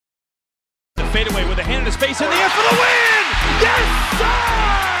fadeaway with a hand in his face in the air for the win! Yes, sir!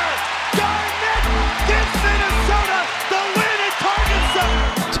 Garnett gives Minnesota the win at Target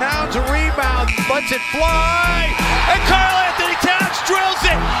Center! Towns rebound, lets it fly, and Karl Anthony Towns drills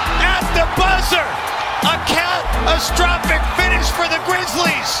it at the buzzer! A catastrophic finish for the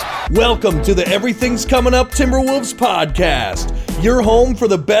Grizzlies! Welcome to the Everything's Coming Up Timberwolves podcast, your home for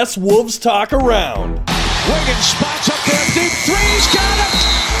the best Wolves talk around. Wiggins spots up there, deep three, he's got it!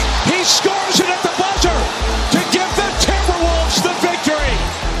 He scores it at the buzzer to give the Timberwolves the victory!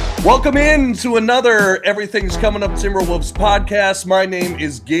 Welcome in to another Everything's Coming Up Timberwolves podcast. My name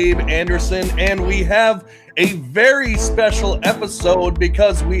is Gabe Anderson, and we have a very special episode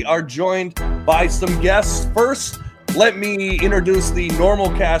because we are joined by some guests. First, let me introduce the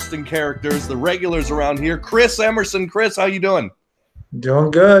normal casting characters, the regulars around here. Chris Emerson. Chris, how you doing? Doing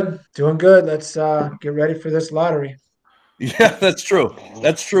good. Let's get ready for this lottery. Yeah, that's true.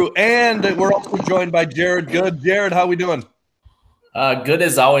 And we're also joined by Jared Good. Jared, how we doing? Good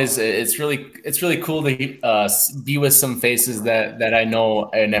as always. It's really cool to be with some faces that I know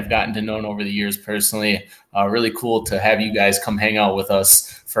and have gotten to know over the years personally. Really cool to have you guys come hang out with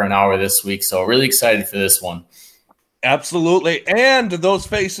us for an hour this week. So really excited for this one. Absolutely. And those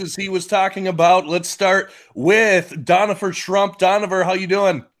faces he was talking about, let's start with Donover Schrump. Donover, how you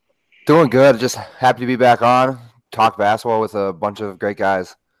doing? Doing good. Just happy to be back on. Talk basketball with a bunch of great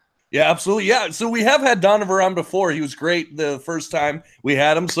guys. Yeah, absolutely. Yeah, so we have had Donover on before. He was great the first time we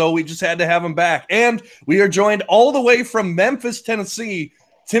had him, so we just had to have him back. And we are joined all the way from Memphis, Tennessee,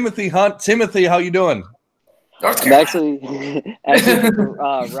 Timothy Hunt. Timothy, how you doing? I'm actually from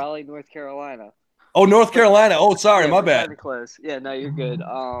Raleigh, North Carolina. Oh, North Carolina. Oh, sorry, my bad. Very close. Yeah, no, you're good.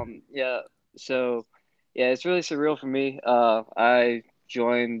 So it's really surreal for me. I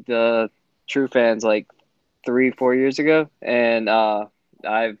joined the True Fans like 3-4 years ago, and I've,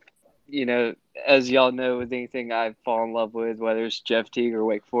 as y'all know, with anything I fall in love with, whether it's Jeff Teague or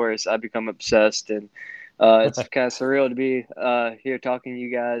Wake Forest, I become obsessed, and it's kind of surreal to be here talking to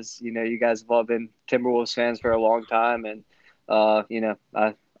you guys. You guys have all been Timberwolves fans for a long time, and I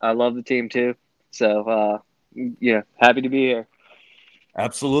love the team too. So, happy to be here.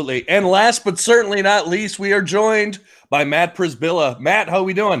 Absolutely. And last but certainly not least, we are joined by Matt Przybyla. Matt, how are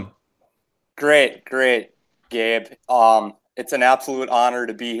we doing? Great, Gabe. It's an absolute honor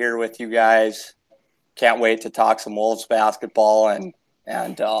to be here with you guys. Can't wait to talk some Wolves basketball and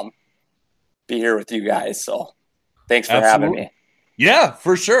be here with you guys. So thanks for having me. Yeah,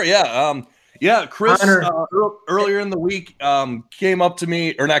 for sure. Yeah. Chris earlier in the week messaged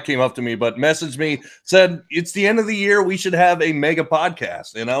me, said it's the end of the year. We should have a mega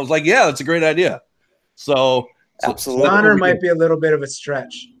podcast. And I was like, yeah, that's a great idea. So absolutely. Honor might be a little bit of a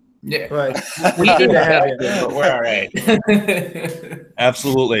stretch. Yeah, but we need to have you. We're all right.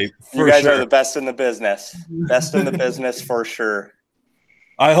 Absolutely. You guys are the best in the business. Best in the business for sure.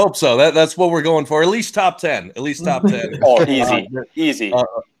 I hope so. That's what we're going for. At least top 10. Oh, easy.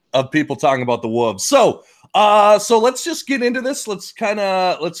 Of people talking about the Wolves. So let's just get into this. Let's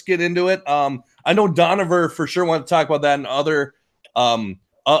get into it. I know Donover for sure want to talk about that, and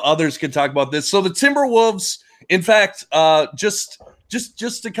others can talk about this. So the Timberwolves, in fact, just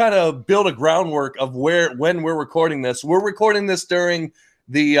to kind of build a groundwork of when we're recording this. We're recording this during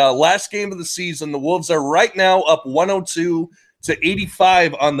the last game of the season. The Wolves are right now up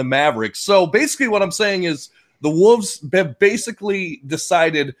 102-85 on the Mavericks. So basically what I'm saying is the Wolves have basically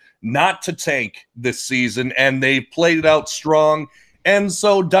decided not to tank this season, and they played it out strong. And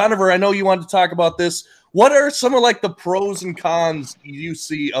so, Donover, I know you want to talk about this. What are some of the pros and cons you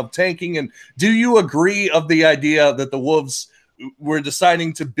see of tanking, and do you agree of the idea that the Wolves were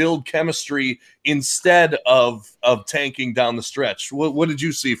deciding to build chemistry instead of tanking down the stretch? What did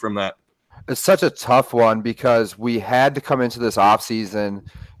you see from that? It's such a tough one because we had to come into this offseason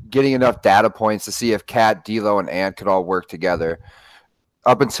getting enough data points to see if Cat, D'Lo, and Ant could all work together.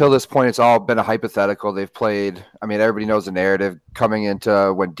 Up until this point, it's all been a hypothetical. They've played, everybody knows the narrative coming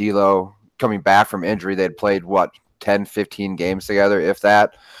into when D'Lo coming back from injury, they'd played 10, 15 games together, if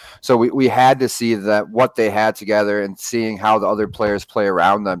that. So we had to see that what they had together and seeing how the other players play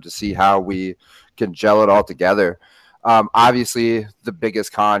around them to see how we can gel it all together. Obviously, the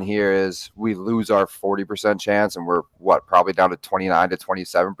biggest con here is we lose our 40% chance, and we're probably down to 29 to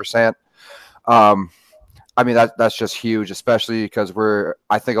 27%. That's just huge, especially because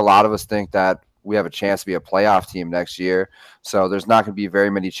I think a lot of us think that we have a chance to be a playoff team next year. So there's not going to be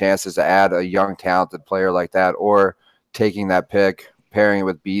very many chances to add a young, talented player like that, or taking that pick, pairing it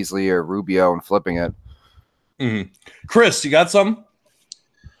with Beasley or Rubio and flipping it. Mm-hmm. Chris, you got some?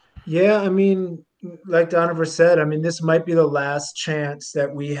 Yeah, like Donovan said, I mean, this might be the last chance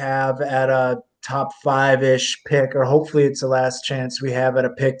that we have at a top 5-ish pick, or hopefully it's the last chance we have at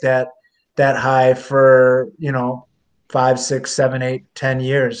a pick that high for, 5, 6, 7, 8, 10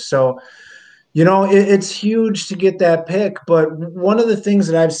 years. So, it's huge to get that pick. But one of the things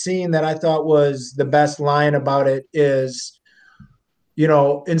that I've seen that I thought was the best line about it is,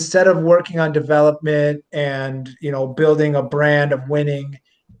 instead of working on development and, building a brand of winning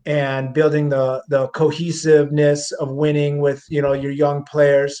and building the cohesiveness of winning with, your young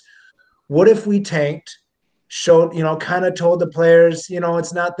players, what if we tanked, showed, kind of told the players,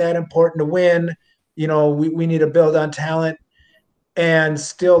 it's not that important to win. We need to build on talent, and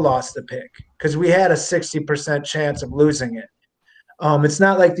still lost the pick because we had a 60% chance of losing it. It's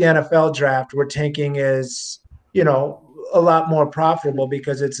not like the NFL draft where tanking is, a lot more profitable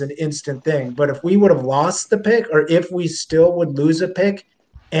because it's an instant thing. But if we would have lost the pick, or if we still would lose a pick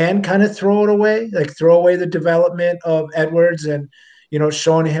and kind of throw it away, like throw away the development of Edwards and,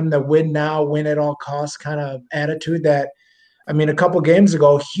 showing him the win now, win at all costs kind of attitude that, I mean, a couple games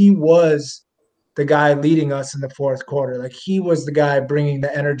ago, he was the guy leading us in the fourth quarter. Like he was the guy bringing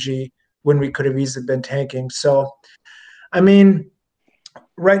the energy when we could have easily been tanking. So, I mean,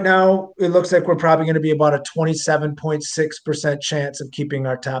 right now it looks like we're probably going to be about a 27.6% chance of keeping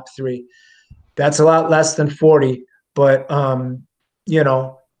our top 3. That's a lot less than 40, but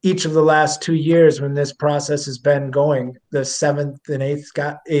each of the last 2 years when this process has been going, the 7th and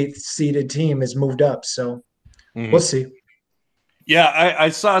 8th seeded team has moved up. So we'll see. Yeah, I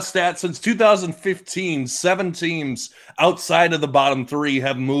saw a stat since 2015, 7 teams outside of the bottom 3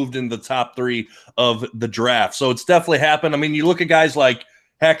 have moved in the top 3 of the draft. So it's definitely happened. I mean, you look at guys like,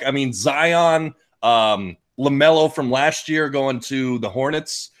 Zion, LaMelo from last year going to the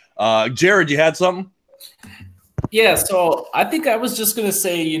Hornets. Jared, you had something? Yeah, so I think I was just gonna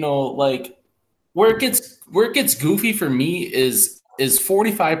say, like where it gets goofy for me is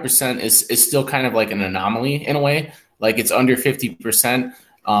 45% is still kind of like an anomaly in a way. Like it's under 50%.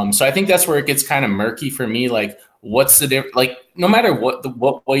 So I think that's where it gets kind of murky for me. Like, what's the difference? Like, no matter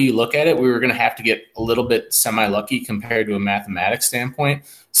what way you look at it, we were going to have to get a little bit semi-lucky compared to a mathematics standpoint.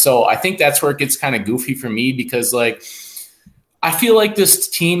 So I think that's where it gets kind of goofy for me because, like, I feel like this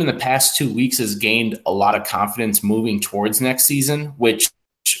team in the past 2 weeks has gained a lot of confidence moving towards next season, which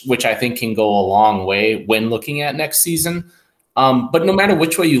I think can go a long way when looking at next season. But no matter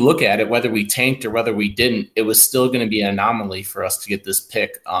which way you look at it, whether we tanked or whether we didn't, it was still going to be an anomaly for us to get this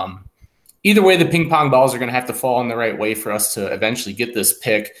pick. Either way, the ping pong balls are going to have to fall in the right way for us to eventually get this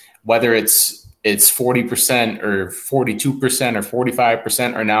pick, whether it's 40% or 42% or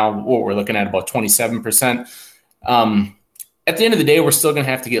 45% or now what we're looking at about 27%. At the end of the day, we're still going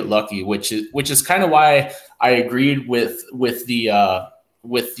to have to get lucky, which is kind of why I agreed with the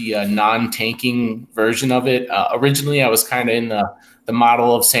non-tanking version of it. Originally, I was kind of in the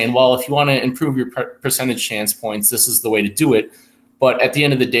model of saying, well, if you want to improve your percentage chance points, this is the way to do it. But at the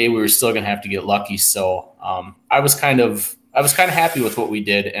end of the day, we were still going to have to get lucky. So I was kind of happy with what we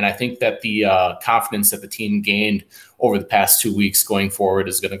did, and I think that the confidence that the team gained over the past 2 weeks going forward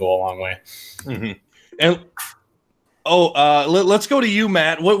is going to go a long way. Mm-hmm. And let's go to you,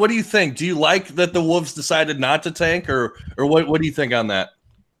 Matt. What do you think? Do you like that the Wolves decided not to tank, or what do you think on that?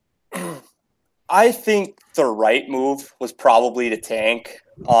 I think the right move was probably to tank.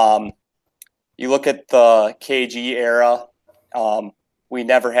 You look at the KG era. We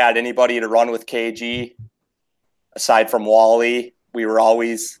never had anybody to run with KG aside from Wally. We were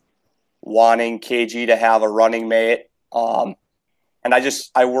always wanting KG to have a running mate. And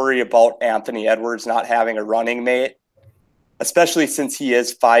I worry about Anthony Edwards not having a running mate, especially since he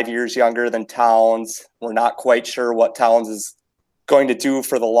is 5 years younger than Towns. We're not quite sure what Towns is going to do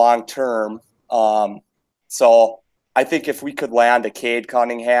for the long term. So I think if we could land a Cade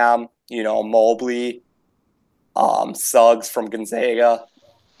Cunningham, Mobley, Suggs from Gonzaga,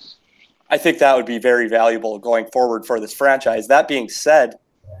 I think that would be very valuable going forward for this franchise. That being said,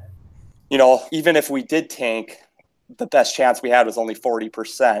 even if we did tank, the best chance we had was only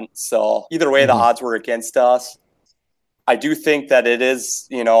 40%. So either way, the odds were against us. I do think that it is,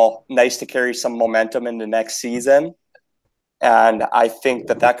 nice to carry some momentum into next season. And I think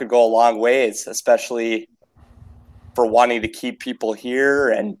that could go a long ways, especially for wanting to keep people here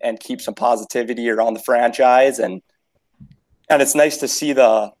and keep some positivity around the franchise. And it's nice to see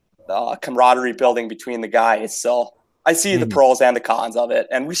the camaraderie building between the guys. So I see the pros and the cons of it.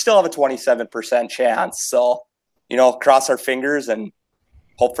 And we still have a 27% chance. So, cross our fingers and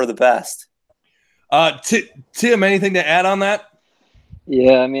hope for the best. Tim, anything to add on that?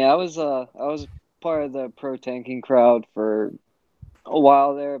 Yeah, I mean, I was part of the pro tanking crowd for a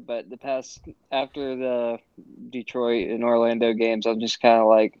while there, but after the Detroit and Orlando games, I'm just kind of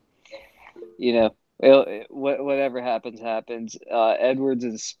like, whatever happens. Edwards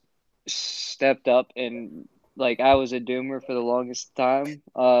has stepped up, and like I was a doomer for the longest time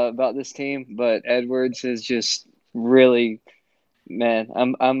about this team, but Edwards is just really, man.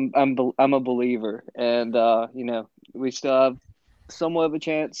 I'm a believer, and we still have somewhat of a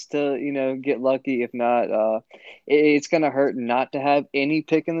chance to get lucky. If not, it's gonna hurt not to have any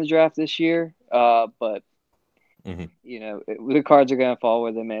pick in the draft this year. But the cards are gonna fall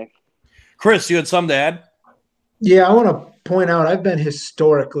where they may. Chris, you had something to add? Yeah, I want to point out I've been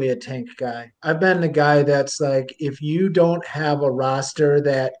historically a tank guy. I've been the guy that's like, if you don't have a roster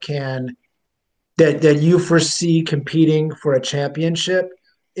that you foresee competing for a championship,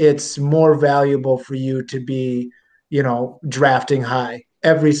 it's more valuable for you to be, drafting high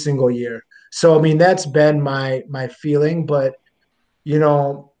every single year. So I mean, that's been my feeling, but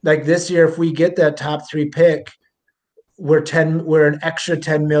like this year, if we get that top 3 pick, we're an extra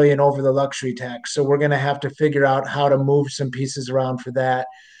 10 million over the luxury tax. So we're going to have to figure out how to move some pieces around for that.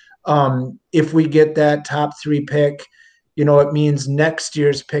 If we get that top 3 pick, it means next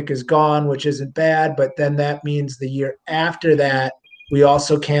year's pick is gone, which isn't bad, but then that means the year after that, we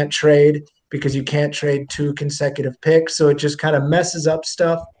also can't trade because you can't trade 2 consecutive picks. So it just kind of messes up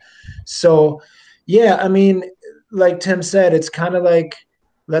stuff. So yeah, I mean, like Tim said, it's kind of like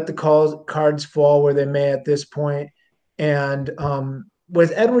let the cards fall where they may at this point. And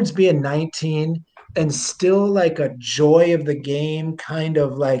with Edwards being 19 and still like a joy of the game, kind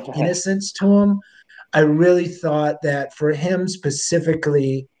of like innocence to him, I really thought that for him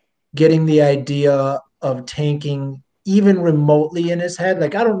specifically, getting the idea of tanking even remotely in his head,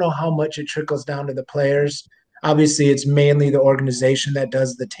 like I don't know how much it trickles down to the players. Obviously, it's mainly the organization that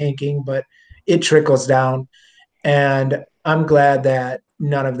does the tanking, but it trickles down. And I'm glad that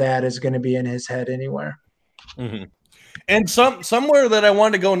none of that is going to be in his head anywhere. Mm-hmm. And somewhere that I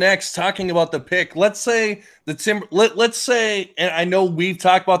want to go next, talking about the pick. Let's say let's say, and I know we've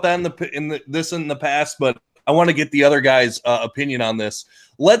talked about that in the past, but I want to get the other guys' opinion on this.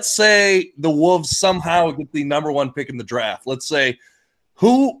 Let's say the Wolves somehow get the number 1 pick in the draft. Let's say,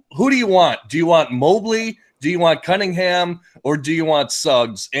 who do you want? Do you want Mobley? Do you want Cunningham? Or do you want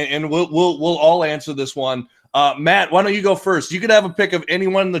Suggs? And we'll all answer this one. Matt, why don't you go first? You could have a pick of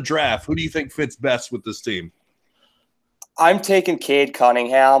anyone in the draft. Who do you think fits best with this team? I'm taking Cade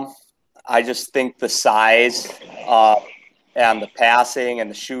Cunningham. I just think the size and the passing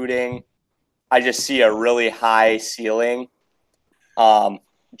and the shooting, I just see a really high ceiling.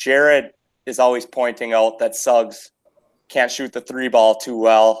 Jared is always pointing out that Suggs can't shoot the 3 ball too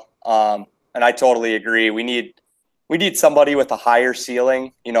well, and I totally agree. We need somebody with a higher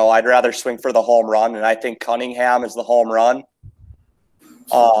ceiling. I'd rather swing for the home run, and I think Cunningham is the home run.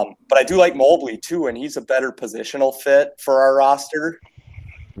 But I do like Mobley too, and he's a better positional fit for our roster.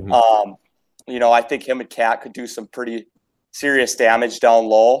 Mm-hmm. I think him and Cat could do some pretty serious damage down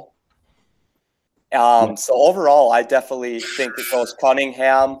low. So overall, I definitely think it goes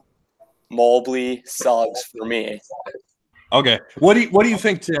Cunningham, Mobley, Suggs for me. Okay. What do you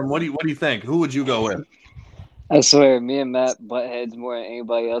think, Tim? What do you think? Who would you go with? I swear, me and Matt butt heads more than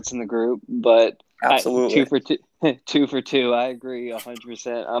anybody else in the group, but absolutely 2 for 2. I agree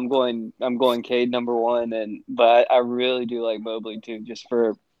 100%. I'm going Cade number 1, but I really do like Mobley too, just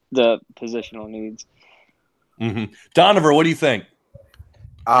for the positional needs. Mm-hmm. Donovan, what do you think?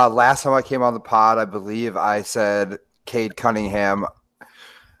 Last time I came on the pod, I believe I said Cade Cunningham.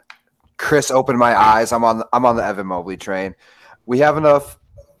 Chris opened my eyes. I'm on the Evan Mobley train. We have enough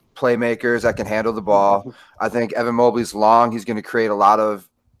playmakers that can handle the ball. I think Evan Mobley's long. He's going to create a lot of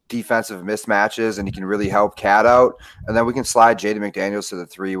defensive mismatches, and he can really help Cat out. And then we can slide Jaden McDaniels to the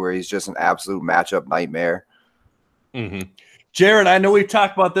 3, where he's just an absolute matchup nightmare. Mm-hmm. Jared, I know we've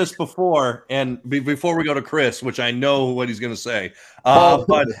talked about this before, and before we go to Chris, which I know what he's going to say.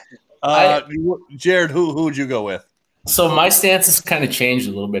 Jared, who would you go with? So my stance has kind of changed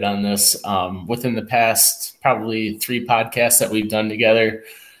a little bit on this within the past probably 3 podcasts that we've done together.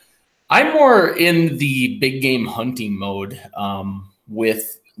 I'm more in the big game hunting mode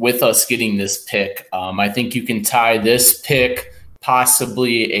with us getting this pick. I think you can tie this pick,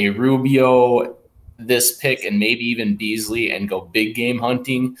 possibly a Rubio, this pick, and maybe even Beasley, and go big game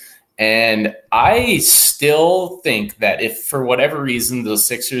hunting. And I still think that if for whatever reason the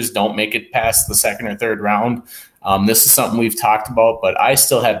Sixers don't make it past the 2nd or 3rd round, this is something we've talked about, but I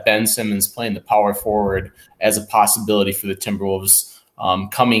still have Ben Simmons playing the power forward as a possibility for the Timberwolves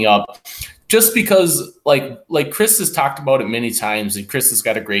coming up just because like Chris has talked about it many times, and Chris has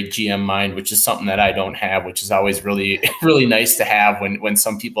got a great GM mind, which is something that I don't have, which is always really, really nice to have when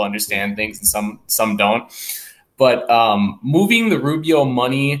some people understand things and some don't. But moving the Rubio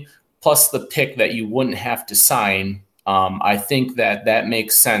money plus the pick that you wouldn't have to sign, I think that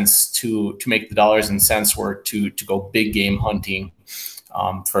makes sense to make the dollars and cents work to go big game hunting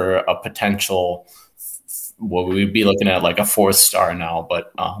for a potential. Well, we'd be looking at like a 4th star now,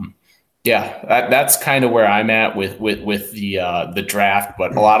 but that's kind of where I'm at with the draft.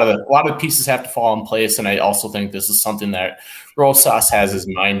 But a lot of pieces have to fall in place, and I also think this is something that Rosas has his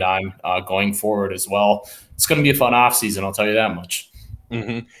mind on going forward as well. It's going to be a fun offseason, I'll tell you that much.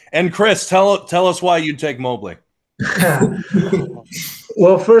 Mm-hmm. And Chris, tell us why you'd take Mobley.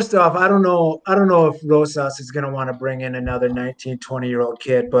 Well, first off, I don't know if Rosas is going to want to bring in another 19, 20-year-old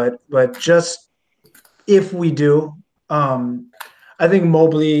kid, but just if we do, I think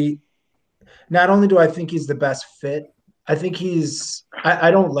Mobley, not only do I think he's the best fit, I think I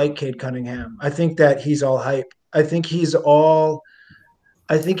don't like Cade Cunningham. I think that he's all hype. I think he's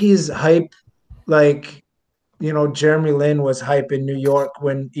hype like, Jeremy Lin was hype in New York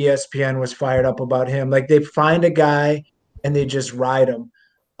when ESPN was fired up about him. Like, they find a guy and they just ride him.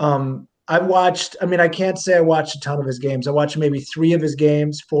 I can't say I watched a ton of his games. I watched maybe 3 of his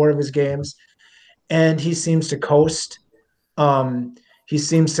games, 4 of his games, and he seems to coast. He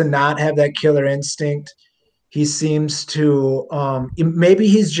seems to not have that killer instinct. He seems to maybe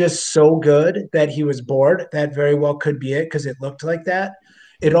he's just so good that he was bored. That very well could be it, because it looked like that.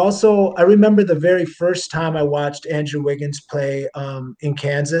 It also, I remember the very first time I watched Andrew Wiggins play in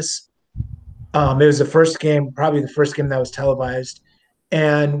Kansas. It was probably the first game that was televised.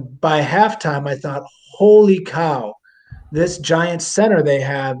 And by halftime, I thought, holy cow, this giant center they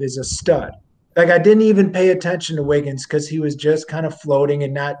have is a stud. Like, I didn't even pay attention to Wiggins because he was just kind of floating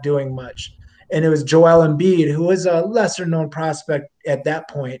and not doing much. And it was Joel Embiid, who was a lesser-known prospect at that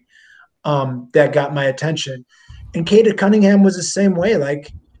point, that got my attention. And Cade Cunningham was the same way.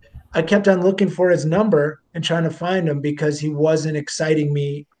 Like, I kept on looking for his number and trying to find him because he wasn't exciting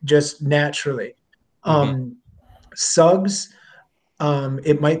me just naturally. Suggs,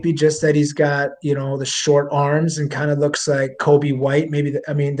 it might be just that he's got, the short arms and kind of looks like Kobe White. Maybe,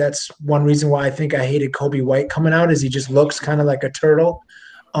 that's one reason why I think I hated Kobe White coming out, is he just looks kind of like a turtle.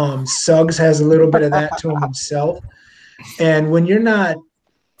 Suggs has a little bit of that to him himself. And when you're not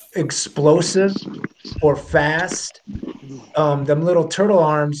explosive or fast, them little turtle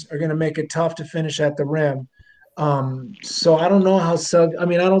arms are going to make it tough to finish at the rim. So I don't know how Suggs – I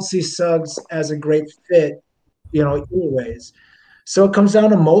don't see Suggs as a great fit, anyways. So it comes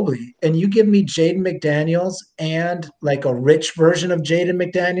down to Mobley. And you give me Jaden McDaniels and like a rich version of Jaden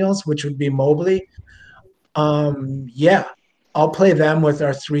McDaniels, which would be Mobley. I'll play them with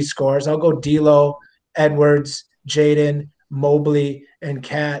our 3 scores. I'll go D'Lo, Edwards, Jaden, Mobley, and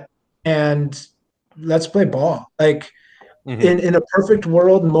Cat, and let's play ball. Like, in a perfect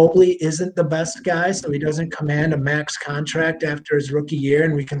world, Mobley isn't the best guy, so he doesn't command a max contract after his rookie year,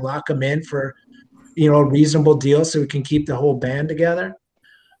 and we can lock him in for, a reasonable deal so we can keep the whole band together.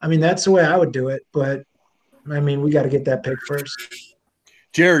 That's the way I would do it, but, we got to get that pick first.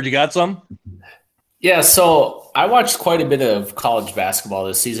 Jared, you got some? Yeah, so I watched quite a bit of college basketball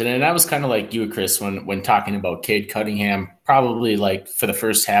this season, and I was kind of like you, Chris, when talking about Cade Cunningham, probably like for the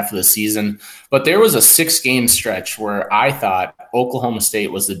first half of the season. But there was a 6-game stretch where I thought Oklahoma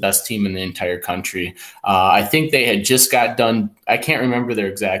State was the best team in the entire country. I think they had just got done. I can't remember their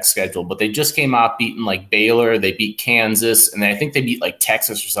exact schedule, but they just came out beating like Baylor. They beat Kansas, and I think they beat like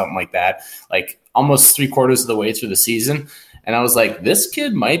Texas or something like that, like almost 3/4 of the way through the season. And I was like, this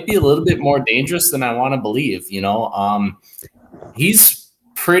kid might be a little bit more dangerous than I want to believe. He's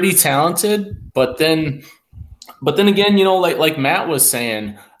pretty talented, but then again, like Matt was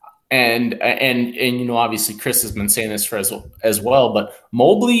saying, and obviously Chris has been saying this for as well, but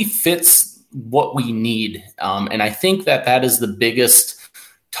Mobley fits what we need, and I think that is the biggest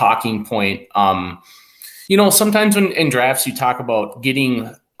talking point. Sometimes in drafts you talk about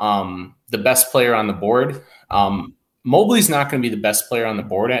getting the best player on the board. Mobley's not going to be the best player on the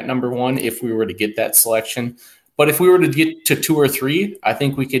board at number 1 if we were to get that selection. But if we were to get to 2 or 3, I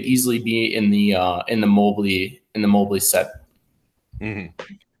think we could easily be in the Mobley set.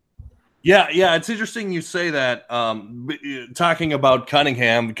 Mm-hmm. Yeah, it's interesting you say that. Talking about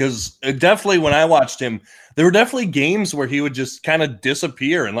Cunningham, because definitely when I watched him, there were definitely games where he would just kind of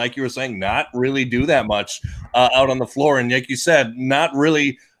disappear and, like you were saying, not really do that much out on the floor. And like you said, not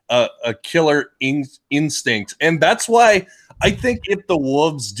really a killer instinct. And that's why I think if the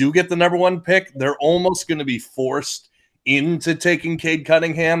Wolves do get the number 1 pick, they're almost going to be forced into taking Cade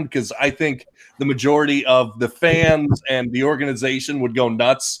Cunningham, because I think the majority of the fans and the organization would go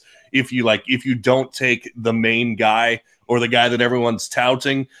nuts if you don't take the main guy or the guy that everyone's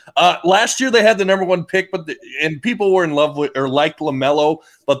touting. Last year they had the number 1 pick, and people were in love with or liked LaMelo,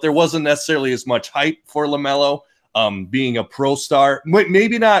 but there wasn't necessarily as much hype for LaMelo being a pro star.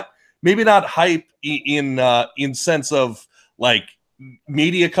 Maybe not hype in sense of like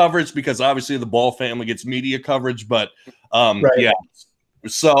media coverage, because obviously the Ball family gets media coverage, but right. Yeah.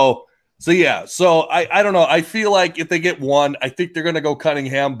 So I don't know. I feel like if they get one, I think they're going to go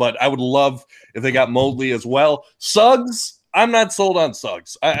Cunningham, but I would love if they got Mobley as well. Suggs, I'm not sold on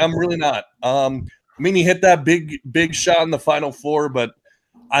Suggs. I'm really not. I mean, he hit that big shot in the Final Four, but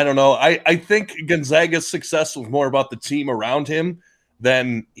I don't know. I think Gonzaga's success was more about the team around him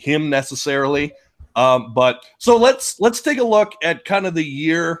than him necessarily. But so let's take a look at kind of the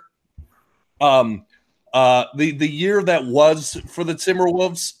year, the year that was for the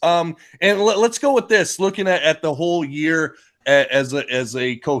Timberwolves. And let's go with this, looking at the whole year as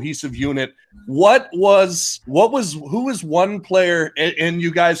a cohesive unit. Who was one player, and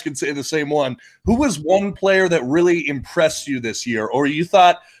you guys can say the same one, who was one player that really impressed you this year, or you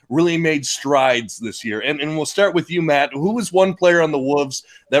thought really made strides this year? And we'll start with you, Matt. Who was one player on the Wolves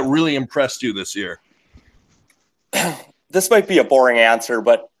that really impressed you this year? This might be a boring answer,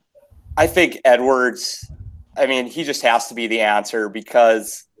 but I think Edwards, I mean, he just has to be the answer,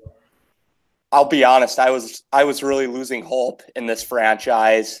 because I'll be honest, I was really losing hope in this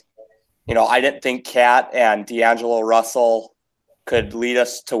franchise. You know, I didn't think Cat and D'Angelo Russell could lead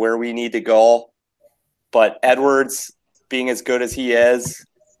us to where we need to go. But Edwards, being as good as he is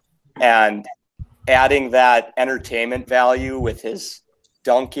and adding that entertainment value with his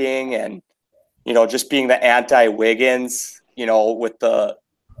dunking and, you know, just being the anti-Wiggins, you know, with the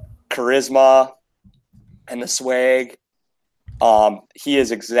charisma and the swag, he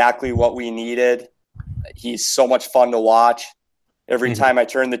is exactly what we needed. He's so much fun to watch. Every time I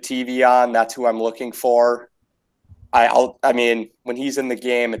turn the TV on, that's who I'm looking for. I mean, when he's in the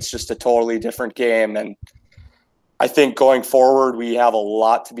game, it's just a totally different game. And I think going forward, we have a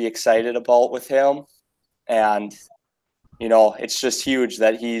lot to be excited about with him. And, you know, it's just huge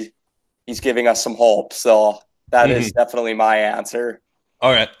that he's giving us some hope. So that is definitely my answer.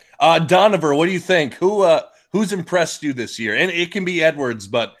 All right. Donovan, what do you think? Who's impressed you this year? And it can be Edwards,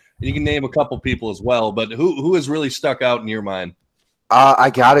 but you can name a couple people as well. But who has really stuck out in your mind? I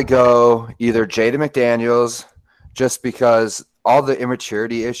got to go either Jaden McDaniels, just because all the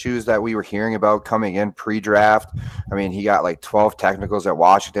immaturity issues that we were hearing about coming in pre-draft. I mean, he got like 12 technicals at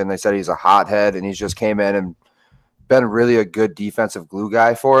Washington. They said he's a hothead, and he just came in and been really a good defensive glue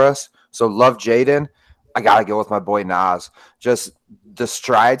guy for us. So love Jaden. I got to go with my boy Nas. Just the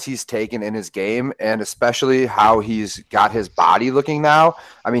strides he's taken in his game, and especially how he's got his body looking now.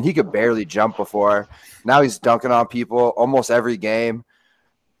 I mean, he could barely jump before. Now he's dunking on people almost every game.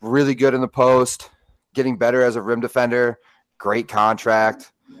 Really good in the post, getting better as a rim defender. Great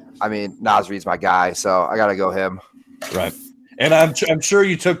contract. I mean, Nas Reed's my guy, so I got to go him. Right. And I'm sure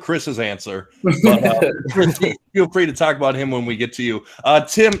you took Chris's answer, but feel free to talk about him when we get to you.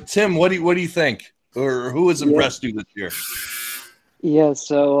 Tim, what do you think? Or who has impressed you this year? Yeah,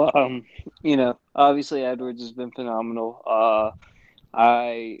 so you know, obviously Edwards has been phenomenal.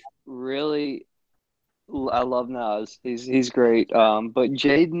 I love Nas. He's great. But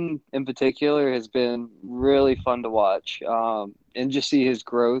Jaden in particular has been really fun to watch. And just see his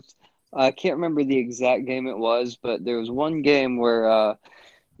growth. I can't remember the exact game it was, but there was one game where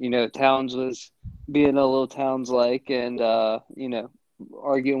you know, Towns was being a little Towns-like and you know,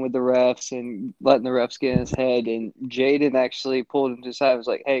 arguing with the refs and letting the refs get in his head, and Jaden actually pulled him to the side and was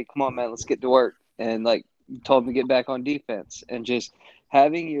like, hey, come on, man, let's get to work, and like told him to get back on defense. And just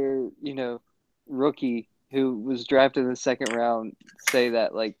having your, you know, rookie who was drafted in the second round say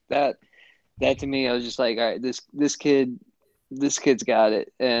that, like that to me, I was just like, all right, this kid's got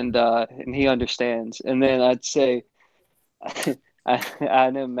it, and he understands. And then I'd say I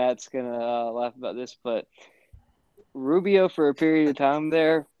know Matt's gonna laugh about this, but Rubio for a period of time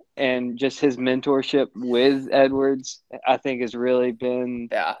there, and just his mentorship with Edwards, I think has really been.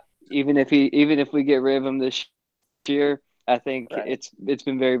 Yeah. Even if we get rid of him this year, I think it's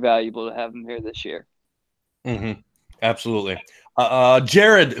been very valuable to have him here this year. Mm-hmm. Absolutely.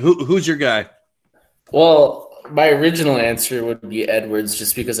 Jared, who's your guy? Well, my original answer would be Edwards,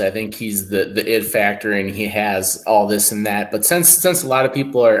 just because I think he's the it factor and he has all this and that. But since a lot of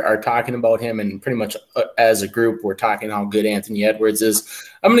people are talking about him, and pretty much as a group we're talking how good Anthony Edwards is,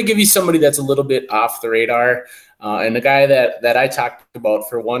 I'm going to give you somebody that's a little bit off the radar. And the guy that I talked about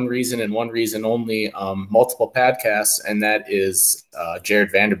for one reason and one reason only, multiple podcasts, and that is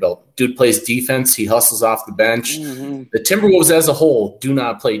Jared Vanderbilt. Dude plays defense. He hustles off the bench. Mm-hmm. The Timberwolves as a whole do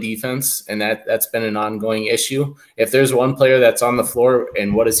not play defense, and that's been an ongoing issue. If there's one player that's on the floor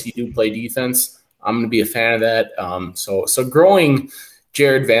and what does he do, play defense, I'm going to be a fan of that. So growing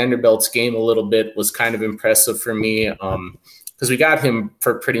Jared Vanderbilt's game a little bit was kind of impressive for me. Because we got him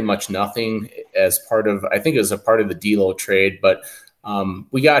for pretty much nothing as part of, I think it was a part of the D'Lo trade, but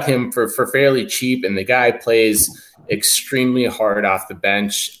we got him for fairly cheap, and the guy plays extremely hard off the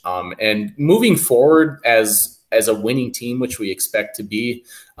bench. And moving forward as a winning team, which we expect to be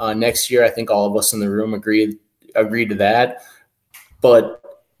next year, I think all of us in the room agree to that. But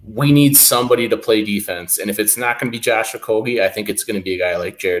we need somebody to play defense. And if it's not going to be Josh Okogie, I think it's going to be a guy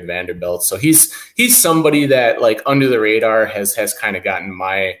like Jared Vanderbilt. So he's somebody that, like, under the radar has kind of gotten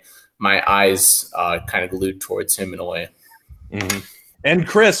my eyes kind of glued towards him in a way. Mm-hmm. And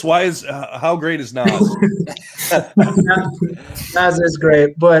Chris, how great is Nas? Nas is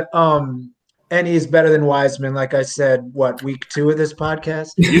great, but and he's better than Wiseman. Like I said, week 2 of this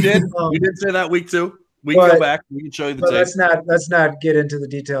podcast? You did. You did say that week 2. We can go back. We can show you the tape. Let's not get into the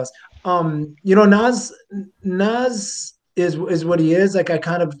details. Nas is what he is. Like, I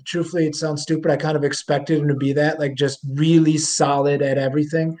kind of, truthfully, it sounds stupid, I kind of expected him to be that, like, just really solid at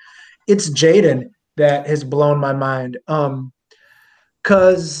everything. It's Jaden that has blown my mind.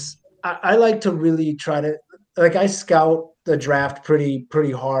 Because I like to really try to, like, I scout the draft pretty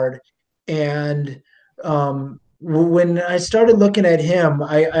hard, and when I started looking at him,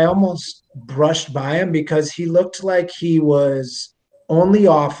 I almost brushed by him because he looked like he was only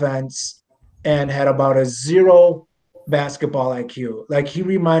offense and had about a 0 basketball IQ. Like, he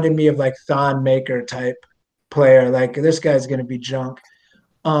reminded me of like Thon Maker type player. Like, this guy's going to be junk.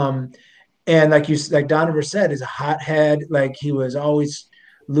 And like Donovan said, is a hothead. Like, he was always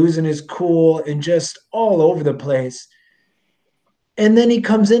losing his cool and just all over the place. And then he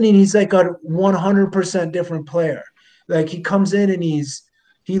comes in and he's like a 100% different player. Like, he comes in and he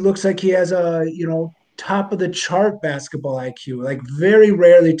looks like he has a, top of the chart basketball IQ, like very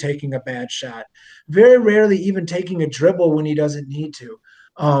rarely taking a bad shot, very rarely even taking a dribble when he doesn't need to.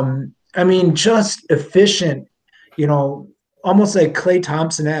 Just efficient, almost like Klay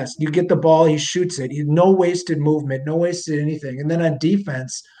Thompson-esque. You get the ball, he shoots it. No wasted movement, no wasted anything. And then on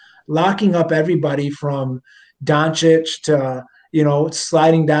defense, locking up everybody from Doncic to,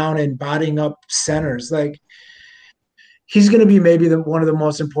 sliding down and bodying up centers. Like, he's going to be maybe one of the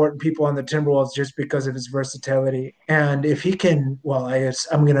most important people on the Timberwolves just because of his versatility. And if he can,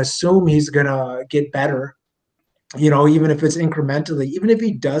 I'm going to assume he's going to get better, even if it's incrementally. Even if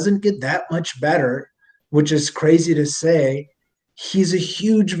he doesn't get that much better, which is crazy to say, he's a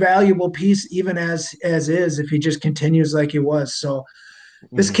huge valuable piece even as is if he just continues like he was. So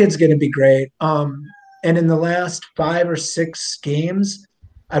this kid's going to be great. And in the last 5 or 6 games,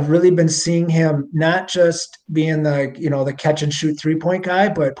 I've really been seeing him not just being the catch and shoot 3-point guy,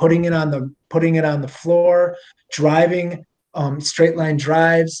 but putting it on the floor, driving, straight line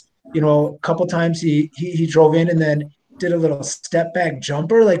drives. A couple times he drove in and then did a little step back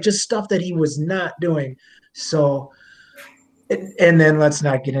jumper, like just stuff that he was not doing. So, and then let's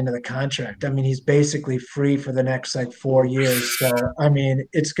not get into the contract. He's basically free for the next 4 years. So,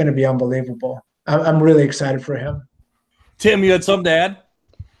 it's going to be unbelievable. I'm really excited for him. Tim, you had something to add?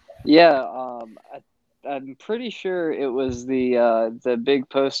 Yeah, I'm pretty sure it was the big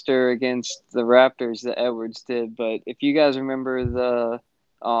poster against the Raptors that Edwards did. But if you guys remember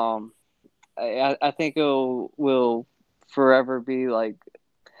I think it will forever be like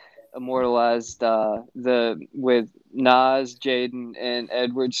immortalized. With Nas, Jaden, and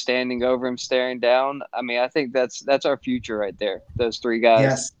Edwards standing over him, staring down. I think that's our future right there. Those 3 guys.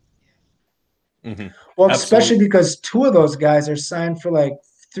 Yes. Mm-hmm. Well, Absolutely. Especially because 2 of those guys are signed for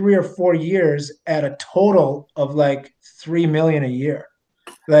 3 or 4 years at a total of $3 million a year.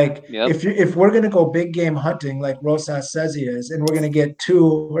 Yep. If we're going to go big game hunting, like Rosas says he is, and we're going to get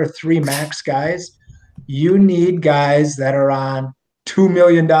 2 or 3 max guys, you need guys that are on $2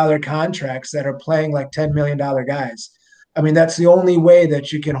 million contracts that are playing like $10 million guys. That's the only way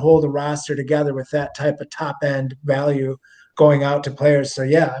that you can hold a roster together with that type of top end value going out to players. So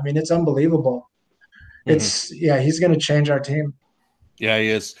yeah, it's unbelievable. Mm-hmm. He's going to change our team. Yeah, he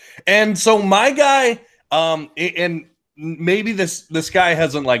is. And so my guy, and maybe this guy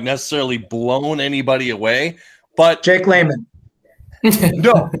hasn't necessarily blown anybody away, but Jake Layman.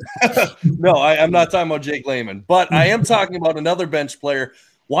 No, I'm not talking about Jake Layman, but I am talking about another bench player,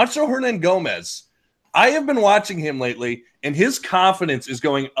 Juancho Hernangomez. I have been watching him lately, and his confidence is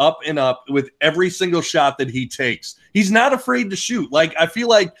going up and up with every single shot that he takes. He's not afraid to shoot. Like, I feel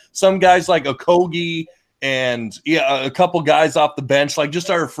like some guys like Okogie and a couple guys off the bench, like, just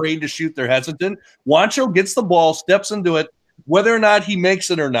are afraid to shoot. They're hesitant. Juancho gets the ball, steps into it. Whether or not he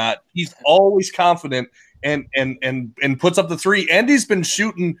makes it or not, he's always confident and puts up the three. And he's been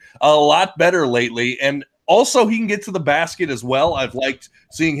shooting a lot better lately. And also, he can get to the basket as well. I've liked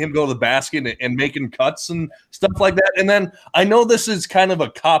seeing him go to the basket and making cuts and stuff like that. And then I know this is kind of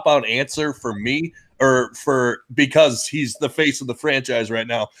a cop-out answer for me, because he's the face of the franchise right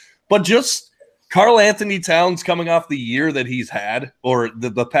now. But just Karl Anthony Towns coming off the year that he's had, or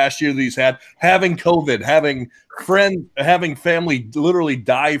the past year that he's had, having COVID, having family literally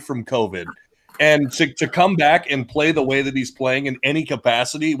die from COVID, and to come back and play the way that he's playing in any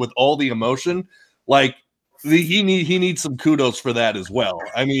capacity with all the emotion, like, he needs some kudos for that as well.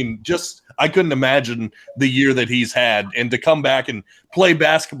 I mean, I couldn't imagine the year that he's had, and to come back and play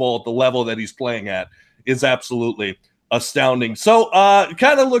basketball at the level that he's playing at is absolutely astounding. So,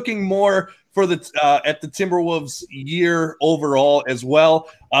 kind of looking more for at the Timberwolves year overall as well.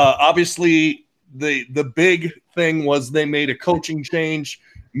 Obviously, the big thing was they made a coaching change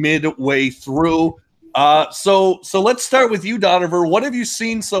midway through. So let's start with you, Donovan. What have you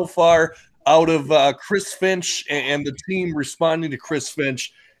seen so far out of Chris Finch and the team responding to Chris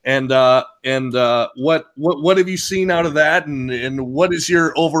Finch, and what have you seen out of that, and what is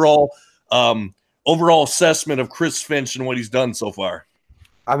your overall assessment of Chris Finch and what he's done so far?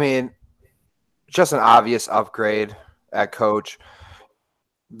 I mean, just an obvious upgrade at coach.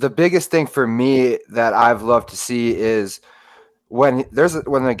 The biggest thing for me that I've loved to see is when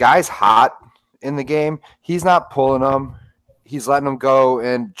the guy's hot in the game, he's not pulling them. He's letting them go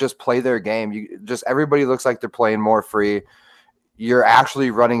and just play their game. Everybody looks like they're playing more free. You're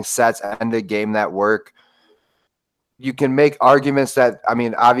actually running sets end of game that work. You can make arguments that, I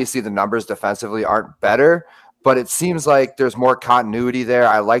mean, obviously the numbers defensively aren't better, but it seems like there's more continuity there.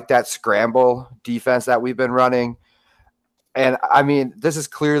 I like that scramble defense that we've been running. And I mean, this is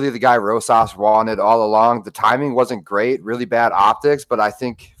clearly the guy Rosas wanted all along. The timing wasn't great, really bad optics, but I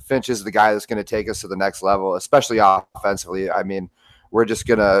think Finch is the guy that's going to take us to the next level, especially offensively. I mean, we're just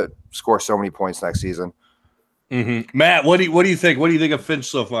going to score so many points next season. Mm-hmm. Matt, what do you think? What do you think of Finch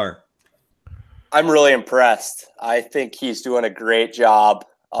so far? I'm really impressed. I think he's doing a great job.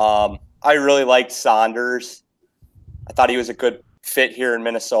 I really liked Saunders. I thought he was a good fit here in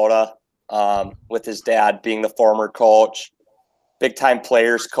Minnesota, with his dad being the former coach, big-time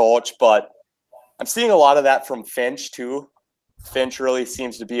players coach. But I'm seeing a lot of that from Finch too. Finch really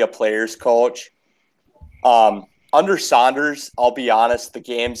seems to be a player's coach. Under Saunders, I'll be honest, the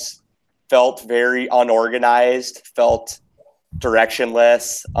games felt very unorganized, felt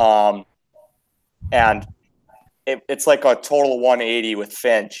directionless. And it's like a total 180 with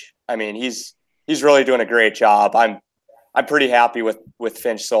Finch. I mean, he's really doing a great job. I'm pretty happy with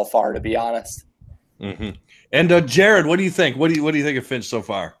Finch so far, to be honest. Mm-hmm. And Jared, what do you think? What do you think of Finch so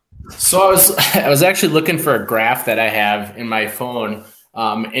far? So I was actually looking for a graph that I have in my phone,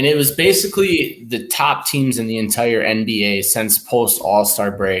 and it was basically the top teams in the entire NBA since post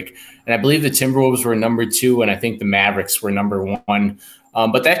All-Star break. And I believe the Timberwolves were number 2, and I think the Mavericks were number 1.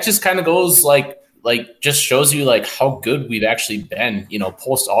 But that just kind of goes like just shows you like how good we've actually been,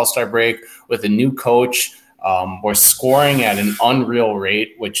 post All-Star break with a new coach. We're scoring at an unreal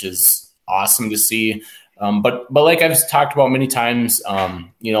rate, which is awesome to see. But like I've talked about many times,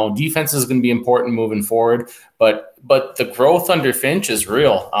 defense is going to be important moving forward. But the growth under Finch is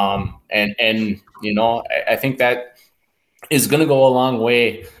real, and I think that is going to go a long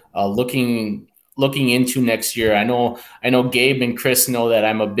way. Looking into next year, I know Gabe and Chris know that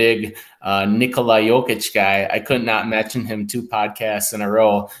I'm a big Nikola Jokic guy. I could not mention him 2 podcasts in a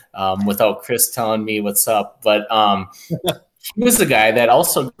row without Chris telling me what's up. But he was the guy that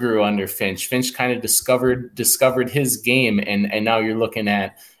also grew under Finch. Finch kind of discovered his game, and now you're looking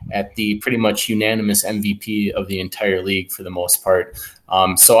at the pretty much unanimous MVP of the entire league for the most part.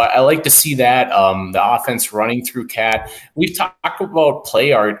 So I like to see that, the offense running through Cat. We've talked about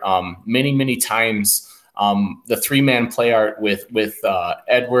play art many, many times. The 3-man play art with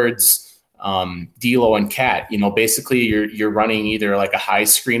Edwards, D'Lo, and Cat. Basically you're running either like a high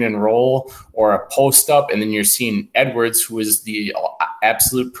screen and roll or a post up, and then you're seeing Edwards, who is the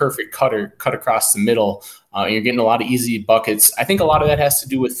absolute perfect cut across the middle. And you're getting a lot of easy buckets. I think a lot of that has to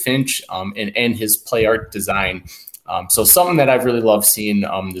do with Finch and his play art design. So something that I've really loved seeing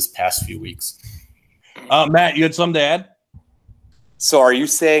this past few weeks. Matt, you had something to add? So are you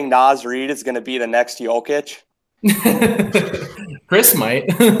saying Naz Reid is going to be the next Jokic? Chris might.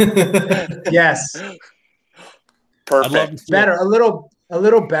 Yes. Perfect. Better, a little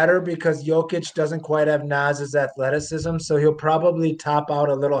better because Jokic doesn't quite have Naz's athleticism, so he'll probably top out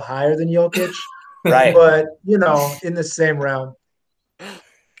a little higher than Jokic. Right. But, in the same realm.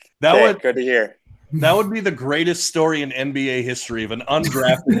 Good to hear. That would be the greatest story in NBA history if an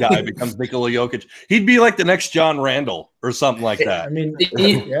undrafted guy becomes Nikola Jokic. He'd be like the next John Randall or something like that. I mean,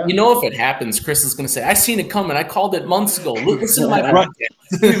 you know, if it happens, Chris is going to say, "I seen it coming. I called it months ago. Listen to my podcast."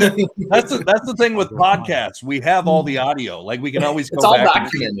 That's the thing with podcasts. We have all the audio. Like we can always go it's all back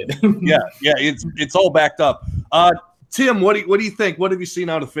documented. Yeah, it's all backed up. Tim, what do you think? What have you seen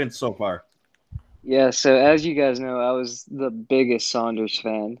out of Finch so far? Yeah, so as you guys know, I was the biggest Saunders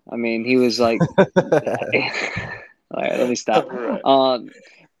fan. I mean, he was like, all right, let me stop.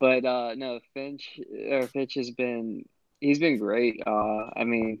 But no, Finch has been he's been great. I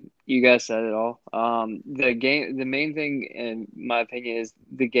mean, you guys said it all. The main thing, in my opinion, is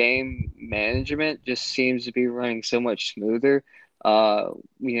the game management just seems to be running so much smoother. When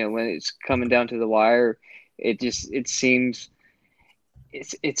it's coming down to the wire, it seems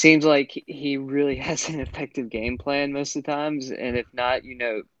like he really has an effective game plan most of the times. And if not,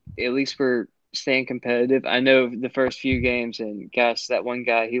 at least we're staying competitive. I know the first few games, and gosh, that one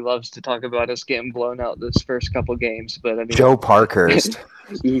guy, he loves to talk about us getting blown out those first couple games. But I mean, Joe Parkhurst.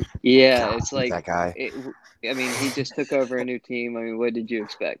 Yeah, God, it's like that guy. He just took over a new team. I mean, what did you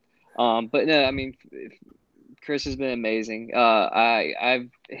expect? But no, I mean, Chris has been amazing.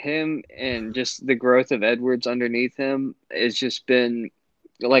 Him and just the growth of Edwards underneath him has just been.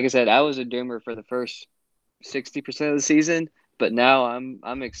 Like I said, I was a doomer for the first 60% of the season, but now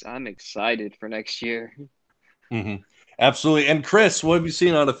I'm excited for next year. Mm-hmm. Absolutely. And Chris, what have you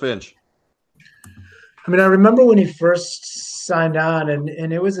seen out of Finch? I mean, I remember when he first signed on,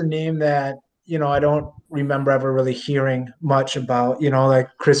 and it was a name that I don't remember ever really hearing much about. Like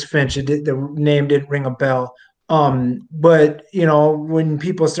Chris Finch, the name didn't ring a bell. But when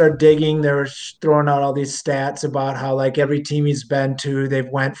people start digging, they're throwing out all these stats about how like every team he's been to, they've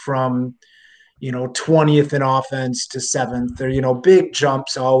went from 20th in offense to 7th, or big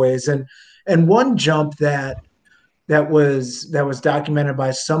jumps always. And one jump that was documented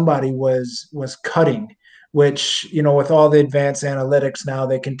by somebody was cutting, which with all the advanced analytics now,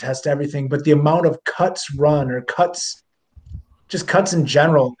 they can test everything. But the amount of cuts run, or cuts in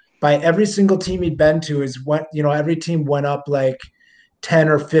general, by every single team he'd been to, is what every team went up like 10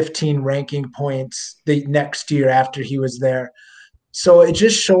 or 15 ranking points the next year after he was there. So it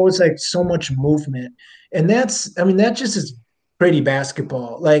just shows like so much movement. And that just is pretty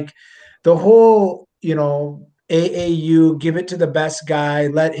basketball. Like the whole, AAU, give it to the best guy,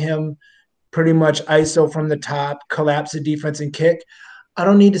 let him pretty much ISO from the top, collapse the defense and kick. I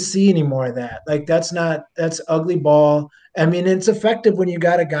don't need to see any more of that. Like that's ugly ball. I mean, it's effective when you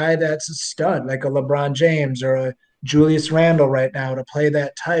got a guy that's a stud, like a LeBron James or a Julius Randle right now, to play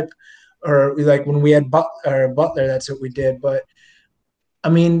that type, or like when we had Butler, that's what we did. But I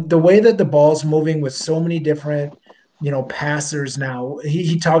mean, the way that the ball's moving with so many different, passers now,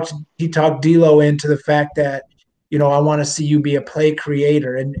 he talked D'Lo into the fact that, I want to see you be a play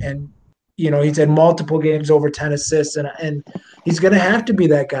creator, and he's had multiple games over 10 assists, and he's going to have to be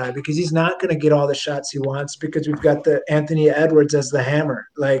that guy because he's not going to get all the shots he wants because we've got the Anthony Edwards as the hammer.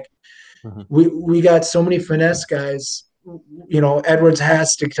 Like we got so many finesse guys. Edwards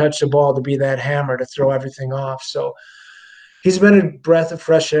has to touch the ball to be that hammer to throw everything off. So he's been a breath of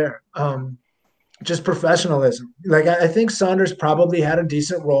fresh air. Just professionalism. Like I think Saunders probably had a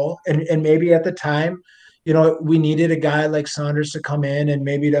decent role, and maybe at the time, we needed a guy like Saunders to come in and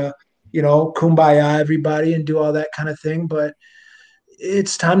maybe to kumbaya everybody and do all that kind of thing. But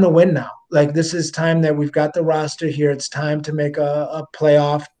it's time to win now. Like this is time that we've got the roster here. It's time to make a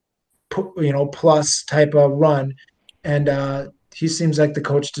playoff, plus type of run. And he seems like the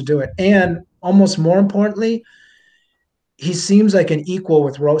coach to do it. And almost more importantly, he seems like an equal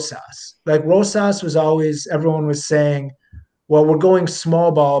with Rosas. Like Rosas was always, everyone was saying, well, we're going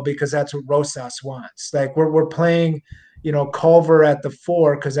small ball because that's what Rosas wants. Like we're playing, Culver at the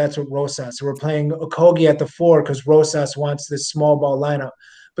 4 because that's what Rosas. We're playing Okogie at the 4 because Rosas wants this small ball lineup.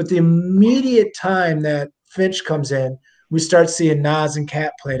 But the immediate time that Finch comes in, we start seeing Naz and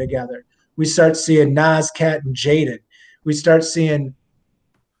Cat play together. We start seeing Naz, Cat, and Jaden. We start seeing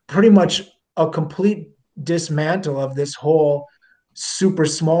pretty much a complete dismantle of this whole super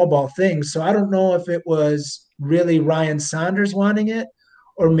small ball thing. So I don't know if it was really Ryan Saunders wanting it,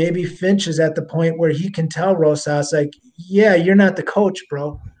 or maybe Finch is at the point where he can tell Rosas, like, yeah, you're not the coach,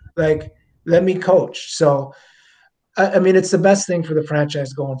 bro. Like, let me coach. So I mean, it's the best thing for the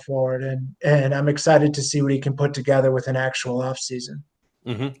franchise going forward, and I'm excited to see what he can put together with an actual offseason.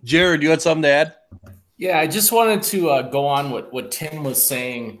 Mm-hmm. Jared, you had something to add? Yeah, I just wanted to go on what Tim was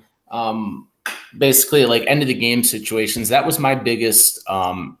saying. Basically, like end of the game situations. That was my biggest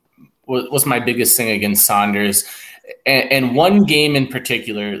was my biggest thing against Saunders. And one game in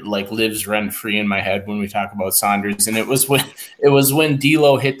particular, like lives rent free in my head when we talk about Saunders, and it was when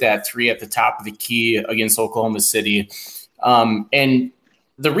D'Lo hit that three at the top of the key against Oklahoma City, and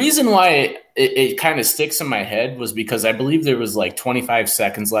the reason why it kind of sticks in my head was because I believe there was like 25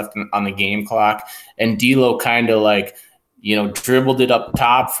 seconds left on the game clock, and D'Lo kind of like, dribbled it up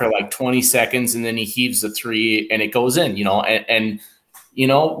top for like 20 seconds, and then he heaves the three, and it goes in, and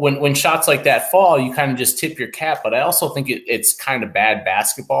when shots like that fall, you kind of just tip your cap. But I also think it's kind of bad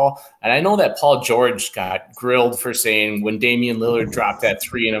basketball. And I know that Paul George got grilled for saying when Damian Lillard dropped that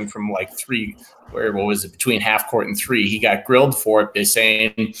three in him from like what was it, between half court and three, he got grilled for it by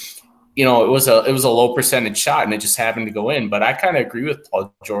saying, it was a low percentage shot and it just happened to go in. But I kind of agree with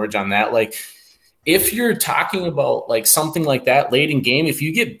Paul George on that. Like, if you're talking about like something like that late in game, if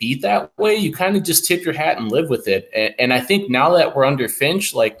you get beat that way, you kind of just tip your hat and live with it. And I think now that we're under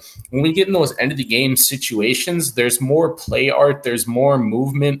Finch, like when we get in those end of the game situations, there's more play art, there's more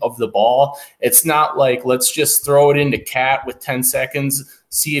movement of the ball. It's not like, let's just throw it into Cat with 10 seconds,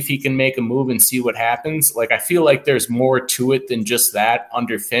 see if he can make a move and see what happens. Like, I feel like there's more to it than just that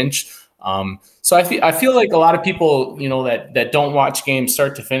under Finch. So I feel like a lot of people, that don't watch games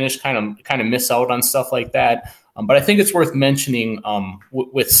start to finish kind of miss out on stuff like that. But I think it's worth mentioning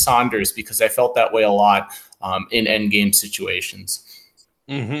with Saunders because I felt that way a lot in end game situations.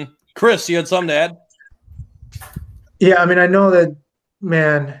 Mm-hmm. Chris, you had something to add? Yeah, I mean, I know that,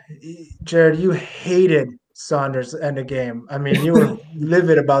 man, Jared, you hated Saunders end of game. I mean, you were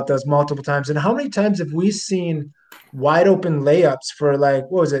livid about those multiple times. And how many times have we seen wide open layups for, like,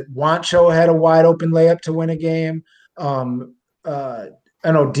 what was it? Wancho had a wide open layup to win a game. I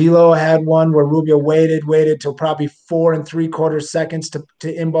know D'Lo had one where Rubio waited till probably 4 3/4 seconds to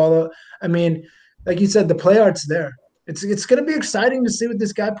inball. I mean, like you said, the play art's there. It's going to be exciting to see what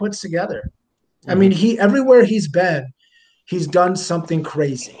this guy puts together. I mean, everywhere he's been, he's done something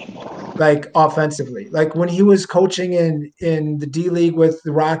crazy, like offensively. Like when he was coaching in the D League with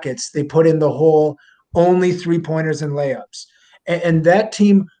the Rockets, they put in the whole only 3-pointers and layups. And that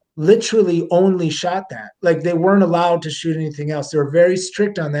team literally only shot that. Like they weren't allowed to shoot anything else. They were very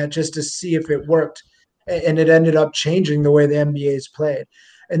strict on that just to see if it worked. And it ended up changing the way the NBA's played.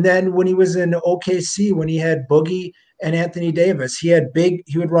 And then when he was in OKC, when he had Boogie and Anthony Davis, he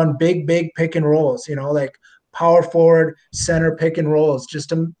would run big pick and rolls, like power forward, center pick and rolls, just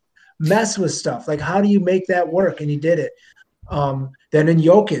to mess with stuff. Like, how do you make that work? And he did it. Then in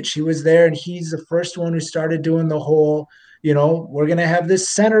Jokic, he was there, and he's the first one who started doing the whole, we're going to have this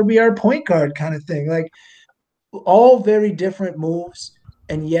center be our point guard kind of thing. Like, all very different moves,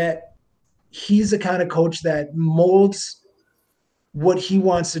 and yet he's the kind of coach that molds what he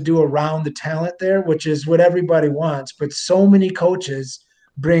wants to do around the talent there, which is what everybody wants. But so many coaches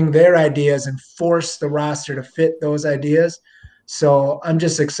bring their ideas and force the roster to fit those ideas. So I'm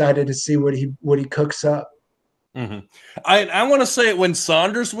just excited to see what he cooks up. Mm-hmm. I want to say when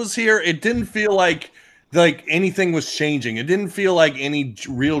Saunders was here, it didn't feel like anything was changing. It didn't feel like any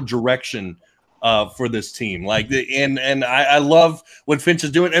real direction for this team. And I love what Finch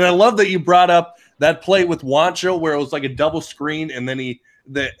is doing, and I love that you brought up that play with Wancho where it was like a double screen, and then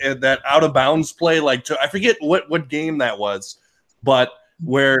that out of bounds play. I forget what game that was, but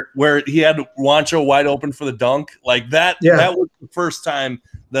where he had Wancho wide open for the dunk, like that. Yeah. That was the first time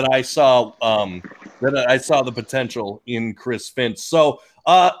that I saw the potential in Chris Finch. So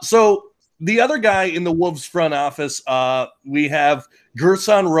the other guy in the Wolves front office, we have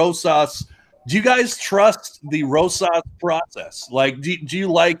Gerson Rosas. Do you guys trust the Rosas process? Like, do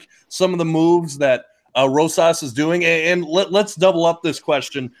you like some of the moves that Rosas is doing? And let's double up this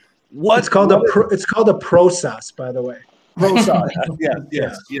question. It's called a process, by the way. Rosas.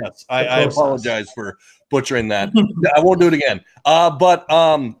 Yes. I apologize for butchering that. I won't do it again. But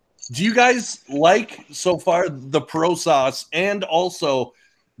do you guys like so far the process? And also,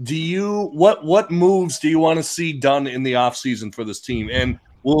 what moves do you want to see done in the offseason for this team? And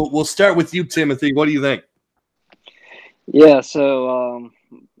we'll start with you, Timothy. What do you think? Yeah, so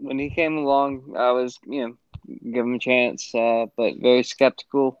when he came along, I was, give him a chance, but very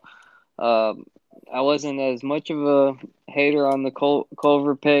skeptical. I wasn't as much of a hater on the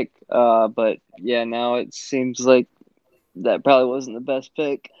Culver pick, but yeah, now it seems like that probably wasn't the best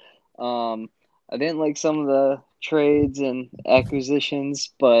pick. I didn't like some of the trades and acquisitions,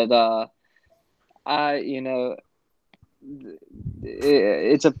 but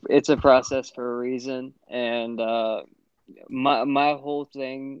it's a process for a reason, and my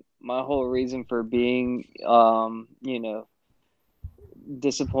whole reason for being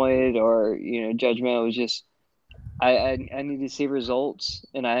disappointed or judgmental was just I need to see results,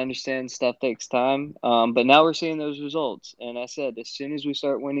 and I understand stuff takes time. But now we're seeing those results, and I said as soon as we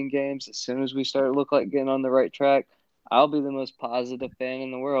start winning games, as soon as we start look like getting on the right track, I'll be the most positive fan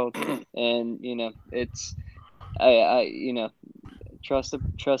in the world. And it's I trust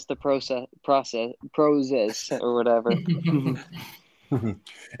the process or whatever.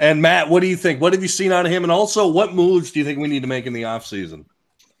 And Matt, what do you think? What have you seen out of him? And also, what moves do you think we need to make in the offseason?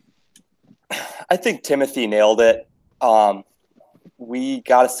 I think Timothy nailed it. We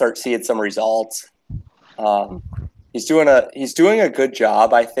got to start seeing some results. He's doing a good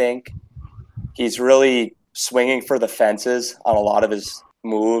job, I think. He's really swinging for the fences on a lot of his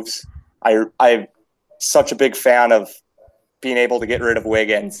moves. I'm such a big fan of being able to get rid of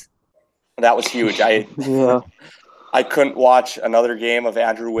Wiggins. That was huge. I couldn't watch another game of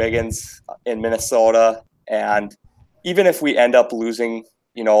Andrew Wiggins in Minnesota. And even if we end up losing,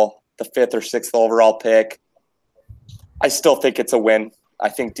 the 5th or 6th overall pick, I still think it's a win. I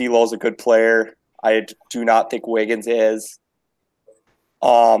think D'Lo's a good player. I do not think Wiggins is.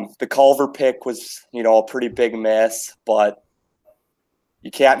 The Culver pick was, a pretty big miss, but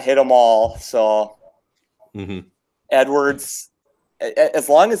you can't hit them all. So Edwards, as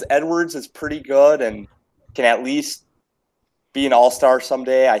long as Edwards is pretty good and can at least be an all-star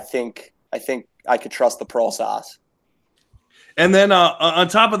someday, I think I could trust the process. And then on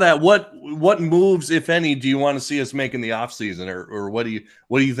top of that, what moves, if any, do you want to see us make in the offseason, or what do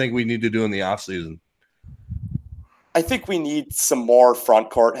you think we need to do in the offseason? I think we need some more front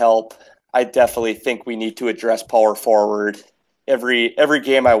court help. I definitely think we need to address power forward. Every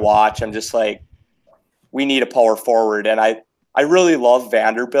game I watch, I'm just like, we need a power forward. And I really love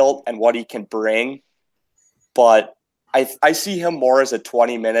Vanderbilt and what he can bring, but I see him more as a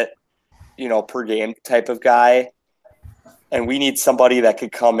 20-minute, per game type of guy. And we need somebody that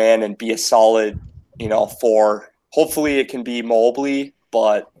could come in and be a solid, 4. Hopefully it can be Mobley,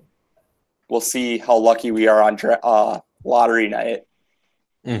 but we'll see how lucky we are on lottery night.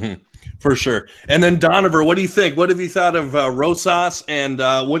 For sure. And then Donovan, what do you think? What have you thought of Rosas, and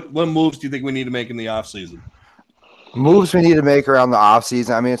what moves do you think we need to make in the offseason? Moves we need to make around the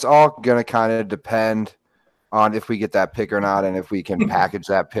offseason. I mean, it's all going to kind of depend on if we get that pick or not, and if we can package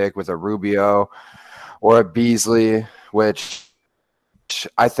that pick with a Rubio or a Beasley, which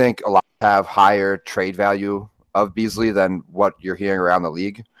I think a lot have higher trade value of Beasley than what you're hearing around the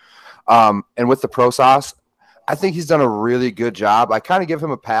league. And with the Prosas, I think he's done a really good job. I kind of give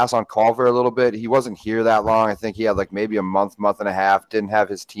him a pass on Culver a little bit. He wasn't here that long. I think he had like maybe a month and a half, didn't have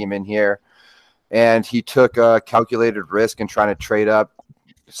his team in here. And he took a calculated risk in trying to trade up.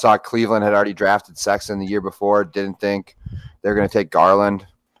 Saw Cleveland had already drafted Sexton the year before. Didn't think they're going to take Garland.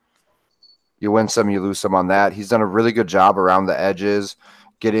 You win some, you lose some on that. He's done a really good job around the edges,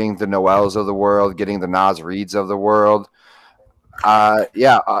 getting the Noels of the world, getting the Naz Reids of the world.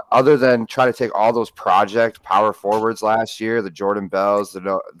 Other than try to take all those project power forwards last year, the Jordan Bells,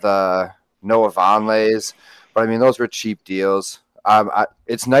 the Noah Vonleys, but I mean, those were cheap deals.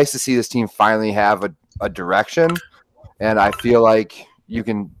 It's nice to see this team finally have a direction, and I feel like you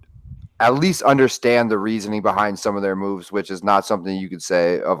can at least understand the reasoning behind some of their moves, which is not something you could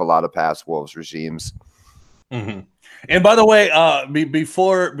say of a lot of past Wolves regimes. And by the way,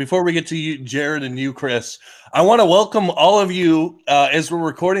 before we get to you, Jared, and you, Chris, I want to welcome all of you as we're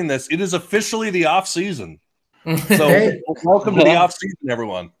recording this. It is officially the off season. So welcome to the off season,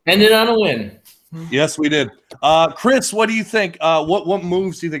 everyone. Ended on a win. Yes, we did. Chris, what do you think? What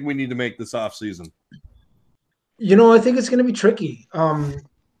moves do you think we need to make this off season? I think it's going to be tricky.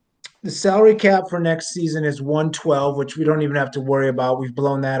 The salary cap for next season is 112, which we don't even have to worry about. We've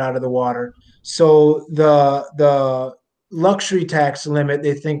blown that out of the water. So the luxury tax limit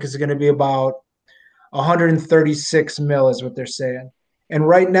they think is going to be about 136 mil is what they're saying. And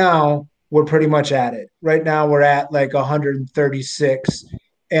right now we're pretty much at it. Right now we're at like 136,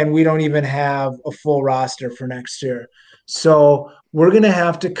 and we don't even have a full roster for next year. So we're going to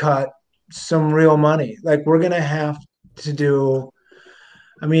have to cut some real money. Like we're going to have to do –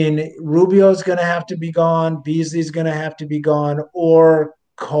 Rubio's going to have to be gone. Beasley's going to have to be gone, or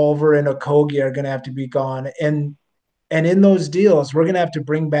Culver and Okogie are going to have to be gone. And in those deals, we're going to have to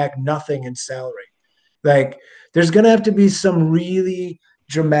bring back nothing in salary. Like there's going to have to be some really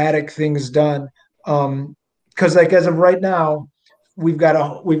dramatic things done. Because like as of right now, we've got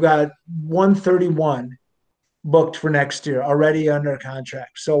 131 booked for next year, already under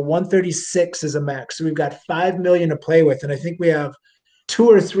contract. So 136 is a max. So we've got 5 million to play with, and I think we have 2